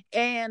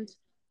 And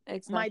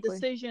my Exactly.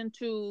 decision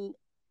to,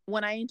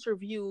 when I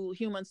interview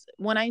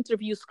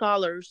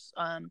scholars,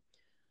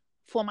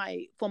 for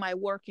my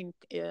work in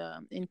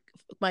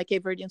my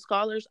Cape Verdean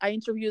scholars, I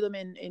interview them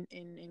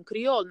in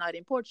Creole, not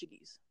in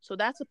Portuguese. So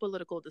that's a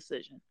political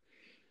decision.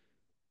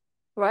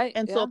 Right.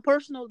 And so a Yeah.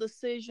 personal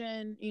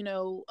decision,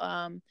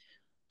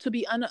 to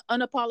be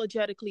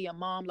unapologetically a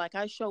mom, like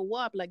I show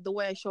up, like the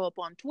way I show up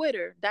on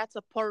Twitter, that's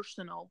a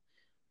personal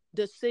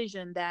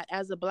decision that,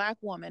 as a Black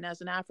woman,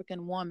 as an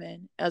African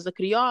woman, as a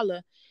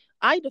Criolla,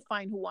 I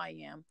define who I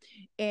am.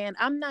 And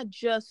I'm not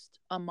just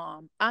a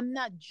mom. I'm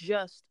not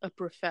just a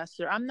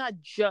professor. I'm not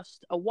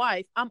just a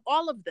wife. I'm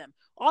all of them.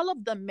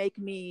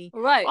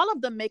 Right. All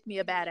of them make me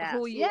a Who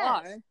badass. you Yes.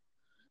 are.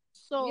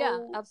 Yeah,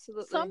 So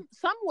absolutely.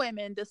 some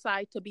women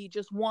decide to be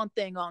just one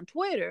thing on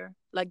Twitter.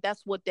 Like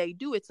that's what they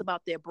do. It's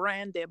about their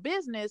brand, their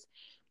business.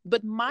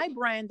 But my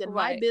brand and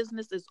my Right.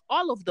 business is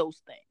all of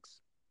those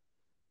things.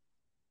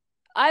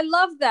 I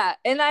love that.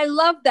 And I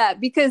love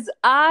that because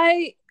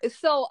I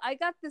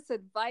got this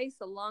advice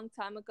a long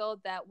time ago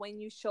that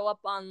when you show up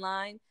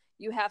online,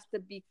 you have to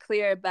be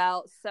clear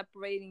about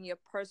separating your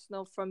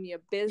personal from your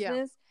Yeah.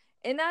 business.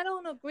 And I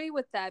don't agree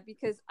with that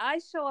because I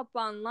show up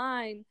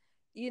online,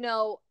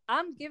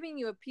 I'm giving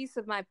you a piece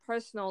of my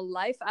personal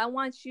life. I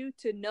want you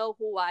to know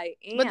who I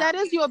But that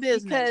am is your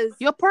business. because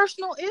Your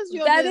personal is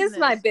your that is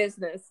my business.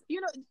 business. You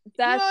know, you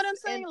know what That's I'm and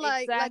saying?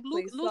 Like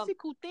exactly. So Lucy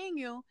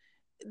Coutinho,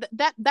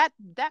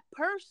 that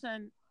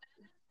person.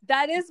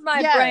 that is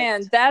my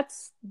brand.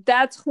 Yes.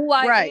 That's who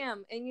I Right.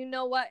 am. And you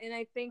know what? And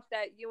I think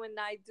that you and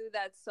I do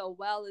that so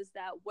well is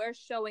that we're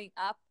showing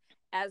up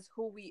as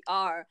who we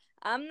are.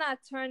 I'm not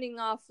turning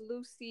off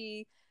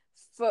Lucy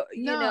for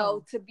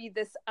No. to be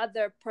this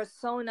other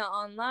persona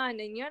online,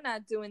 and you're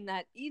not doing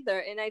that either.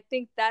 And I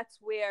think that's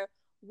where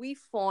we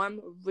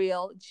form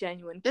real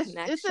genuine It's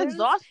connections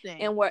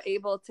exhausting. and we're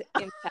able to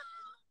impact.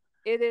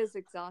 It is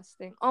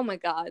exhausting. Oh my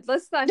God.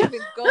 Let's not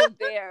even go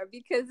there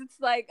because it's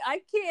like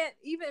I can't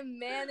even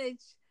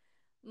manage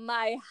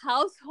my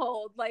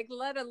household, like,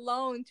 let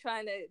alone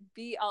trying to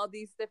be all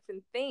these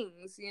different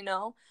things.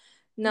 No,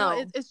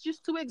 No, it's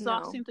just too no,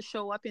 exhausting to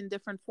show up in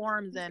different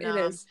forms, it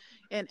is.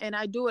 and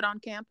I do it on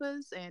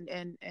campus,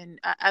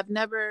 I've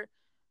never.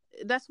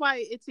 That's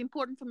why it's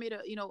important for me to,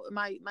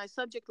 my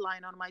subject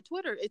line on my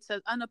Twitter, it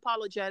says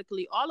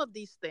unapologetically all of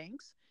these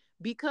things,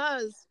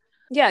 because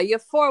Yeah, you're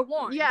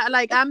forewarned. yeah,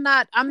 like I'm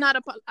not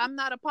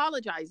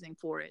apologizing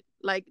for it.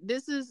 Like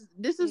this is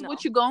what No,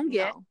 you're gonna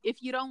get. no.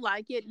 If you don't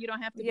like it, you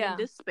don't have to be in Yeah.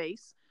 this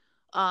space.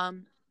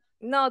 um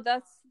No,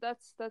 that's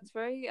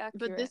very but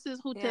accurate. this is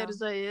who Yeah,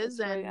 Terza is,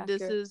 that's very and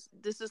accurate.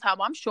 this is how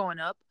I'm showing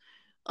up.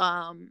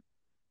 um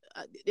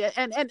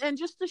and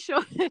just to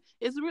show,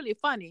 it's really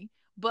funny,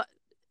 but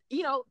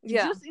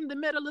Yeah. just in the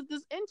middle of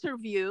this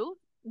interview,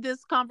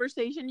 this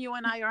conversation you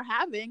and I are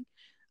having,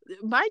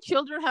 my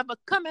children have a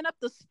coming up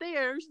the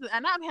stairs,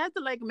 and I've had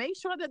to like make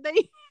sure that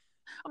they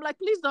I'm like,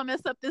 please don't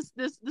mess up this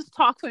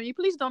talk for me,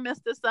 please don't mess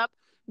this up.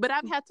 But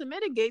I've had to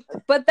mitigate.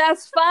 But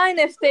that's fine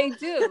if they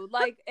do.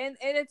 Like, and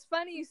it's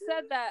funny you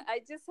said that. I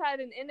just had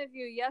an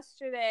interview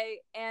yesterday,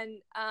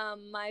 and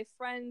my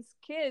friend's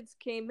kids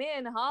came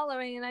in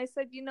hollering, and I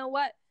said, you know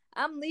what?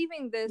 I'm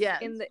leaving this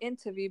Yes, in the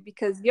interview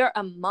because you're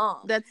a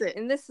mom, that's it.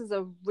 and this is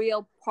a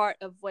real part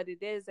of what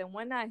it is, and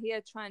we're not here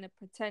trying to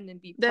pretend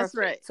and be That's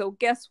right. perfect. So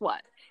guess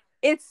what?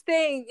 It's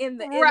staying in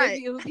the Right.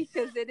 interview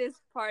because it is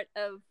part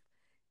of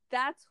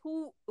that's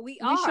who we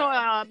We show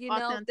are. up There's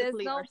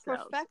authentically no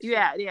ourselves. perfection.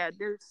 Yeah,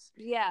 there's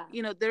Yeah.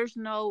 there's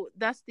no,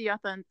 that's the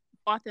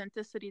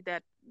authenticity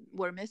that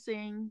we're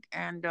missing.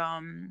 And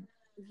but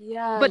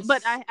Yes.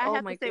 I Oh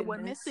have to my say we're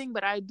goodness. missing,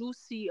 but I do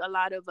see a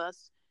lot of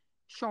us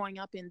showing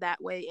up in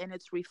that way, and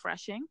it's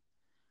refreshing.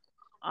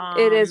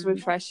 It is um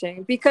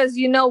refreshing because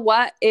you know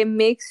what? It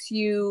makes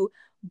you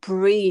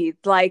breathe.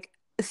 Like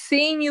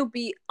seeing you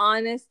be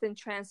honest and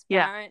yeah.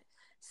 transparent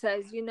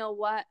says, you know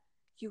what?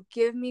 You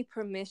give me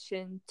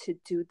permission to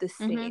do the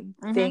Mhm. same.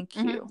 Mhm. Thank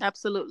Mhm. you.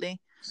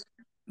 Absolutely.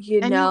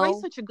 You And you raise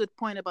know? such a good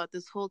point about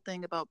this whole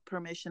thing about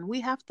permission.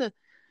 We have to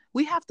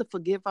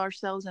forgive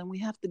ourselves, and we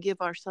have to give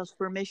ourselves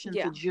permission to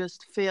Yeah,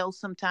 just fail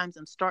sometimes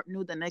and start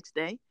new the next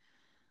day.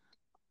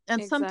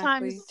 And exactly.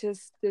 sometimes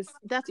Just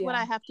that's what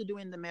yeah. I have to do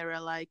in the mirror.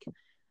 Like,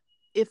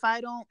 if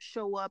I don't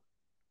show up,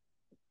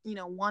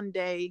 one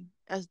day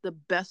as the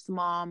best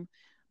mom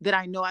that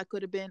I know I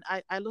could have been,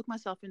 I look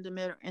myself in the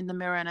mirror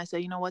and I say,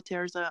 you know what,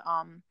 Teresa,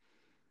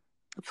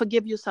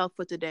 forgive yourself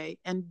for today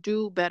and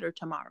do better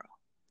tomorrow.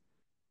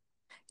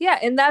 Yeah,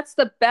 and that's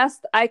the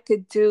best I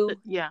could do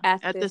Yeah,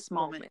 at at this this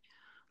moment. moment.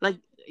 Like,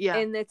 yeah,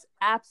 And it's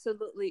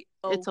absolutely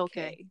it's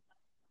okay. okay,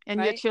 And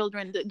your right?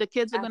 children, the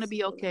kids are going to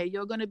be okay. Absolutely.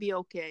 You're going to be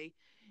okay.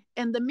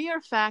 And the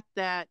mere fact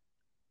that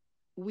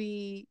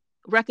we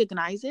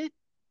recognize it,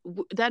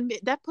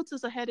 that puts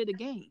us ahead of the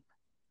game.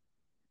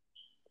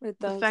 It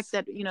The fact does.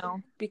 that, you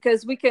know,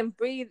 Because we can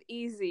breathe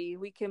easy,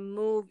 we can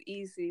move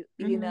easy,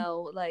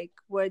 mm-hmm. like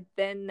we're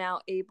then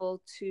now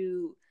able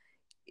to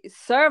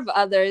serve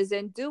others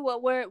and do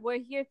what we're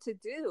here to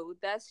do.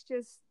 That's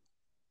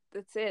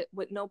it,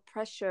 with no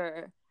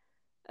pressure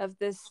of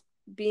this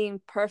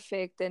being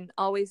perfect and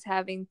always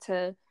having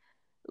to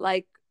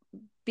like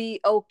be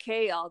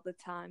okay all the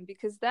time,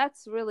 because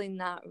that's really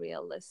not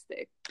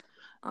realistic.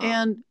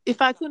 And um it's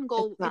if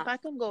not. I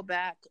can go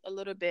back a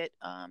little bit,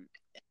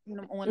 you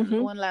know,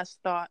 Mm-hmm. one last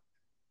thought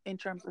in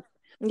terms of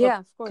Yeah,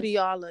 of course.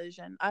 Kriolas,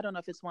 and I don't know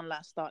if it's one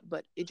last thought,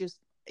 but I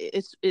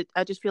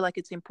just feel like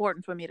it's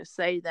important for me to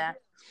say that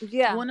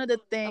Yeah, one of the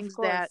of things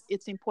that course.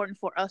 it's important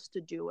for us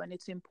to do, and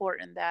it's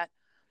important that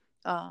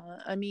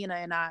Amina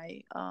and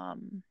I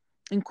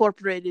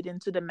incorporated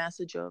into the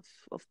message of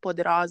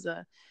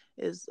Poderosa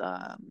is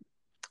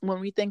when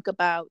we think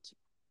about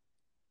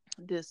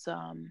this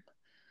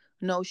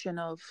notion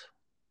of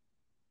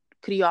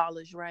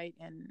Kriolas, right?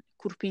 And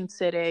Kurpin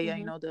Sereia,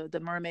 you Mm-hmm. know, the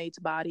mermaid's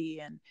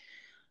body. And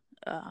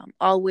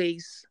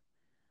always,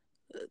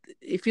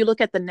 if you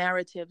look at the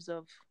narratives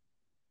of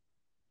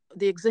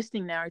the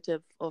existing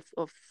narrative of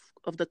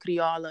the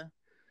Criolla,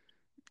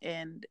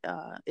 and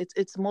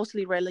it's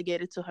mostly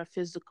relegated to her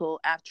physical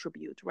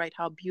attribute, right?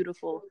 How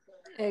beautiful,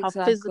 how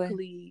Exactly.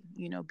 physically,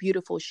 you know,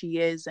 beautiful she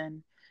is.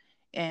 And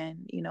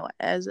you know,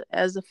 as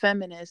a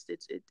feminist,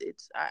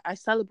 I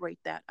celebrate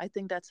that. I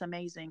think that's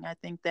amazing. I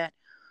think that,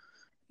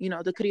 you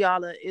know, the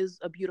Criolla is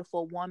a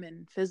beautiful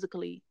woman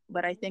physically,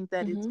 but I think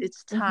that Mm-hmm.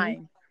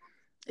 Mm-hmm.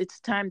 it's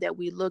time that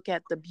we look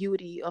at the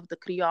beauty of the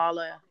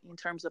Criolla in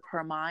terms of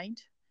her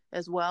mind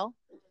as well.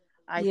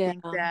 I Yeah,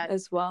 think that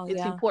as well.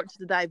 it's Yeah. important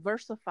to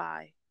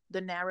diversify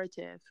the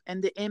narrative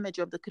and the image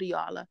of the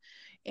Criolla.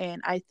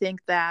 And I think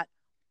that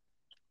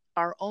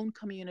our own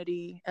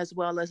community, as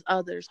well as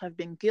others, have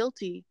been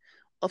guilty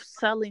of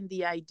selling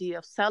the idea,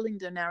 of selling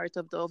the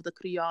narrative of the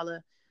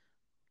Criolla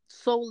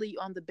solely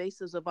on the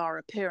basis of our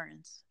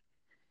appearance.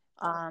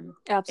 And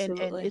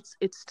Absolutely.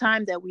 it's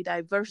time that we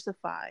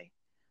diversify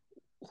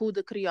who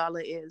the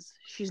Criolla is.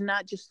 She's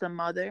not just a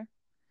mother.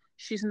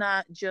 She's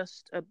not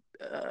just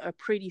a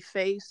pretty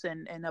face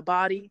and a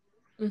body.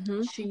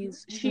 Mm-hmm.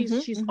 She's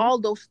Mm-hmm. all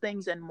those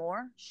things and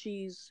more.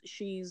 She's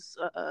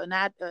an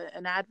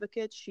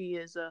advocate. She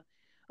is a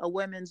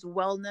women's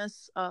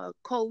wellness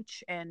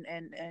coach and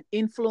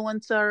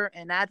influencer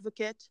and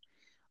advocate.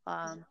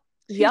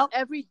 She's Yep.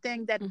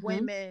 everything that Mm-hmm.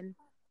 women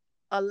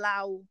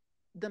allow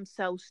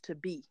themselves to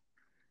be.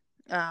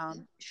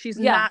 She's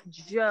Yeah, not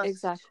just,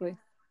 exactly.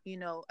 you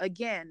know,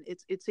 again,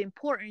 it's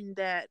important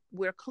that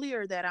we're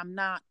clear that I'm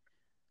not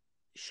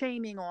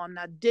shaming or I'm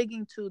not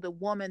digging to the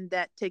woman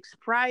that takes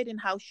pride in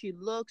how she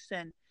looks.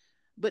 And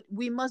but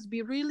we must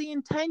be really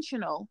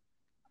intentional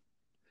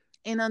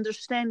in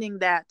understanding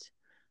that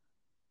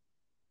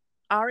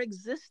our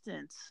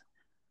existence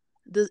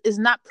is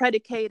not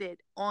predicated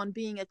on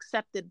being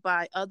accepted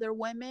by other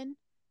women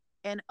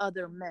and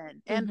other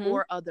men Mm-hmm.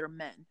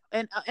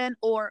 and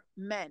or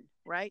men,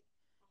 right?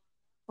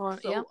 Or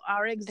yeah, So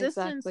our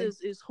existence exactly.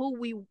 is who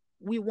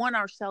we want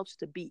ourselves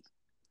to be,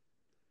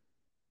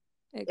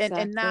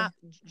 and not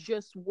Exactly.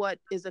 just what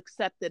is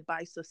accepted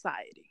by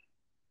society.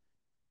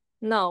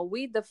 No,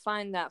 we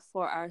define that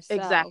for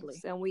Exactly.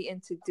 ourselves, and we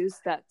introduce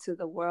that to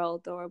the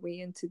world, or we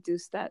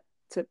introduce that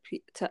to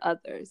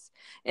others.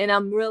 And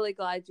I'm really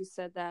glad you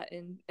said that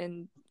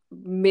and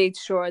made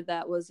sure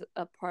that was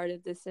a part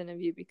of this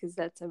interview, because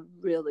that's a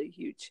really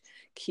huge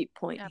key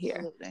point here.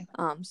 Absolutely.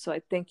 So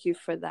I thank you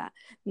for that.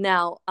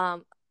 Now,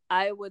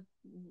 I would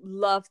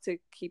love to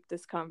keep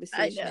this I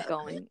conversation know.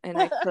 going, and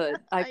I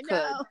I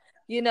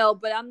could, know.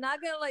 but I'm not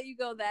gonna let you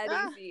go that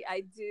Ah, easy.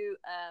 I do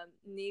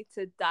need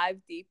to dive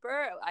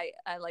deeper.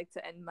 I like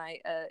to end my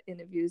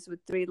interviews with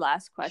three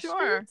last sure.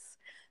 questions.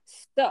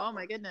 So, Oh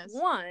my goodness.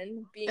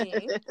 one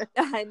being,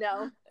 I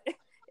know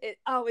it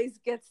always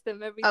gets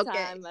them every Okay.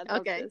 time. I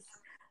love Okay. this.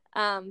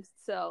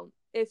 So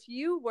if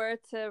you were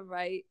to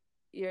write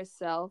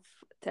yourself,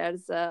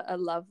 Terza, a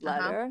love Uh-huh.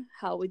 letter,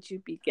 how would you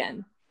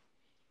begin?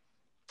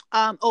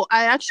 Oh,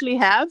 I actually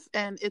have,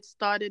 and it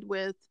started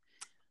with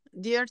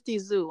Dear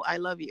Tizu, I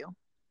love you.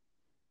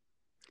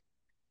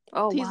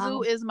 Oh Tizu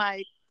wow. is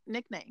my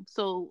nickname.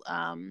 So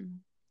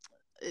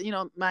you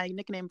know, my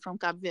nickname from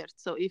Cape Verde.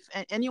 So if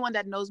anyone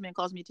that knows me and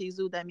calls me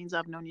Tizu, that means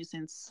I've known you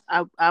since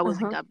I Uh was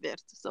in huh. Cape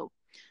Verde. So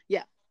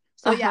yeah.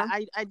 So Uh yeah,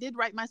 huh. I did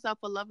write myself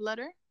a love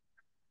letter,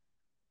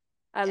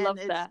 I and love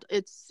that.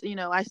 it's you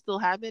know, I still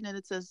have it, and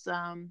it says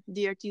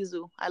Dear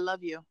Tizu, I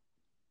love you.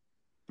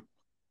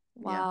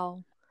 Yeah.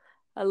 Wow.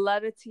 A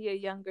letter to your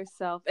younger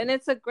self. And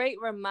it's a great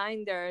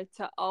reminder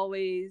to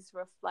always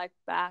reflect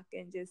back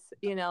and just,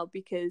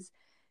 because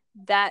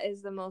that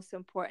is the most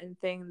important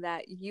thing,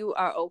 that you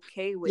are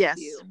okay with Yes.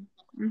 you,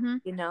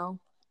 Mhm. you know?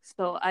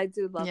 So I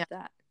do love Yeah.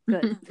 that.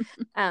 Good.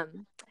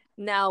 Um,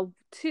 Now,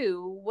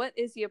 two, what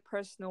is your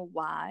personal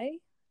why?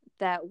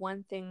 That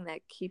one thing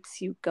that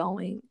keeps you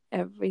going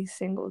every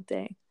single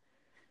day.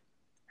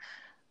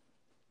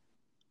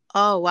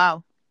 Oh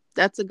wow,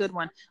 that's a good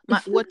one.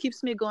 What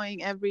keeps me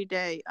going every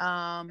day?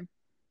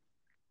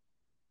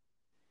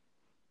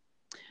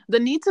 the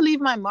need to leave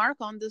my mark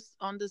on this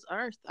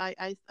earth.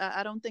 I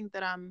don't think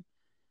that I'm,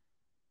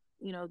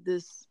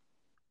 this,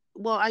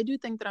 well, I do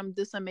think that I'm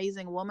this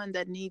amazing woman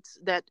that needs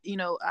that,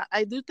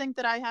 I do think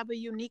that I have a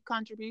unique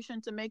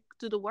contribution to make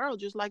to the world,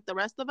 just like the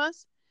rest of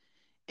us.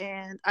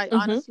 And I Mm-hmm.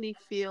 honestly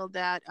feel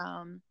that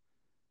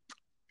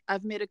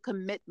I've made a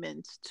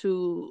commitment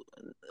to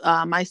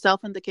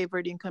myself and the Cape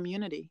Verdean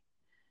community,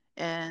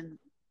 and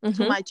to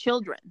Mm-hmm. my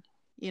children,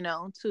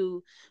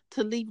 to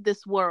leave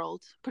this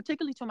world,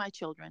 particularly to my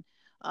children,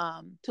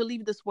 to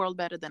leave this world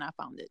better than I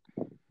found it.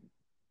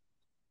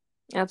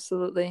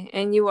 Absolutely.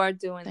 And you are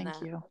doing Thank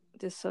that, you.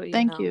 just so you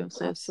Thank know. you,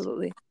 sis.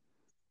 Absolutely.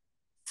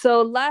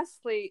 So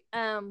lastly,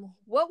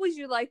 what would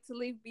you like to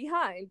leave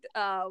behind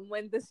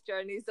when this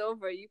journey's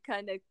over? You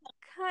kind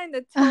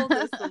of told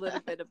us a little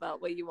bit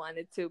about what you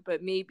wanted to,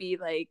 but maybe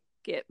like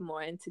get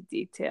more into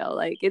detail.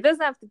 Like it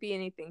doesn't have to be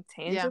anything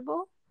Yeah.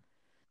 tangible.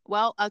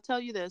 Well, I'll tell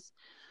you this.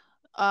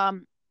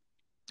 Um,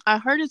 I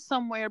heard it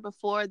somewhere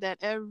before that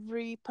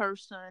every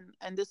person,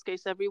 in this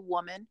case, every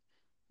woman,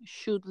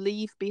 should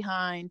leave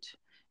behind,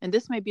 and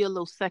this may be a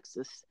little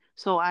sexist,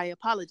 so I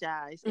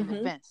apologize in Mm-hmm.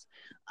 advance.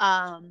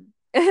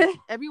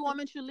 Every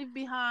woman should leave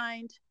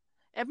behind.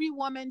 Every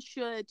woman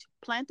should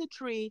plant a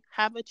tree,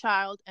 have a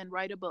child, and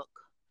write a book.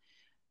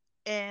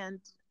 And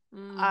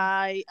Mm.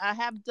 I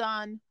have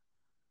done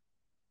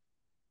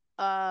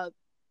uh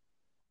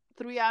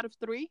 3 out of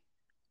 3.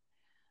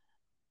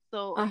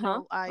 So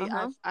Uh-huh.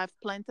 Uh-huh.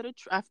 I've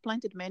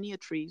planted many a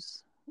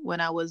trees when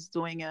I was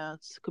doing a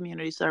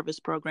community service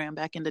program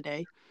back in the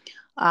day.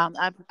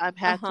 I've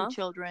had 2 Uh-huh.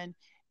 children,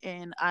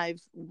 and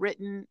I've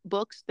written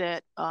books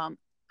that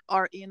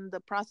are in the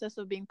process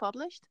of being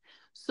published.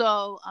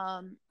 So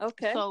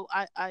Okay.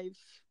 I've,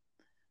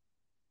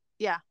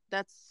 yeah,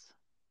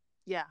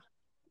 yeah,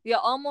 You're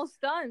almost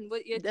done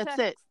with your that's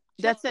it.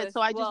 That's it. checklist.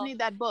 So I just Well, need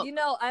that book.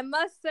 I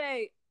must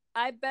say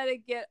I better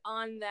get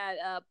on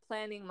that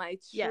planting my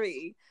Yes.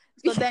 tree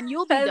So then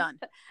you'll be because done.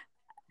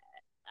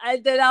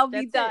 then I'll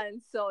be That's it.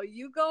 done. So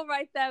you go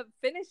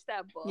finish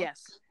that book,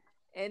 Yes.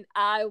 and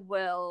I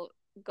will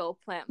go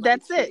plant my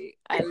That's it. tree.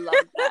 I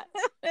love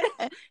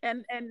that.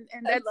 And I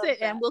that's love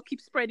it. And that. we'll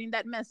keep spreading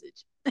that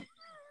message.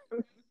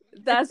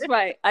 That's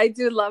right. I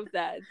do love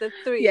that. The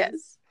threes.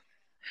 Yes.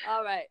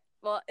 All right.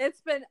 Well,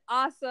 it's been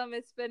awesome.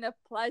 It's been a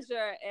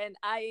pleasure, and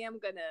I am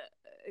gonna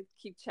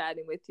keep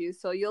chatting with you.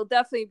 So you'll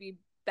definitely be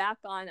back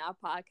on our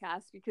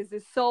podcast because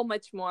there's so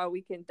much more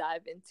we can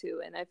dive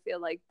into, and I feel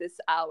like this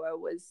hour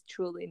was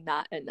truly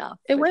not enough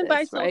It for went by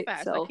this, so right?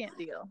 fast. I So can't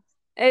deal.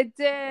 it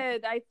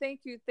did. I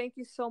thank you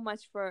so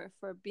much for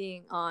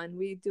being on.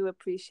 We do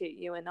appreciate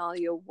you and all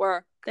your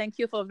work. Thank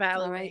you for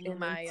All right, valuing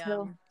and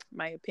until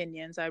my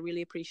opinions. I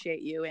really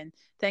appreciate you, and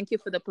thank you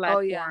for the oh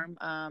yeah,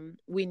 platform.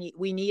 We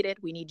need it.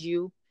 We need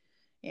you,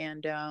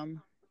 and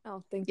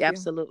oh thank yeah, you.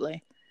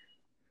 absolutely.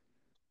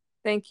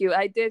 Thank you.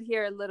 I did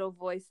hear a little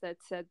voice that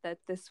said that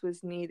this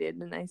was needed,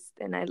 and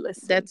I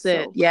listened. That's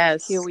it. So here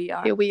Yes, we here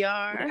are. we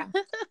are. Yeah,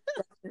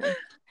 definitely.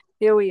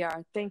 Here we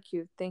are. Thank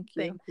you. Thank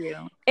you. Thank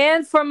you.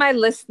 And for my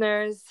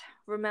listeners,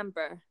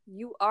 remember,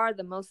 you are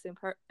the most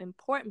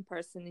important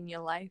person in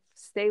your life.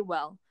 Stay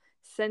well.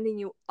 Sending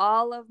you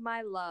all of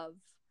my love.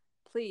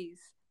 Please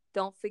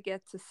don't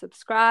forget to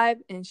subscribe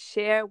and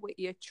share with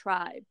your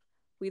tribe.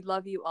 We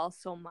love you all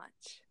so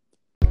much.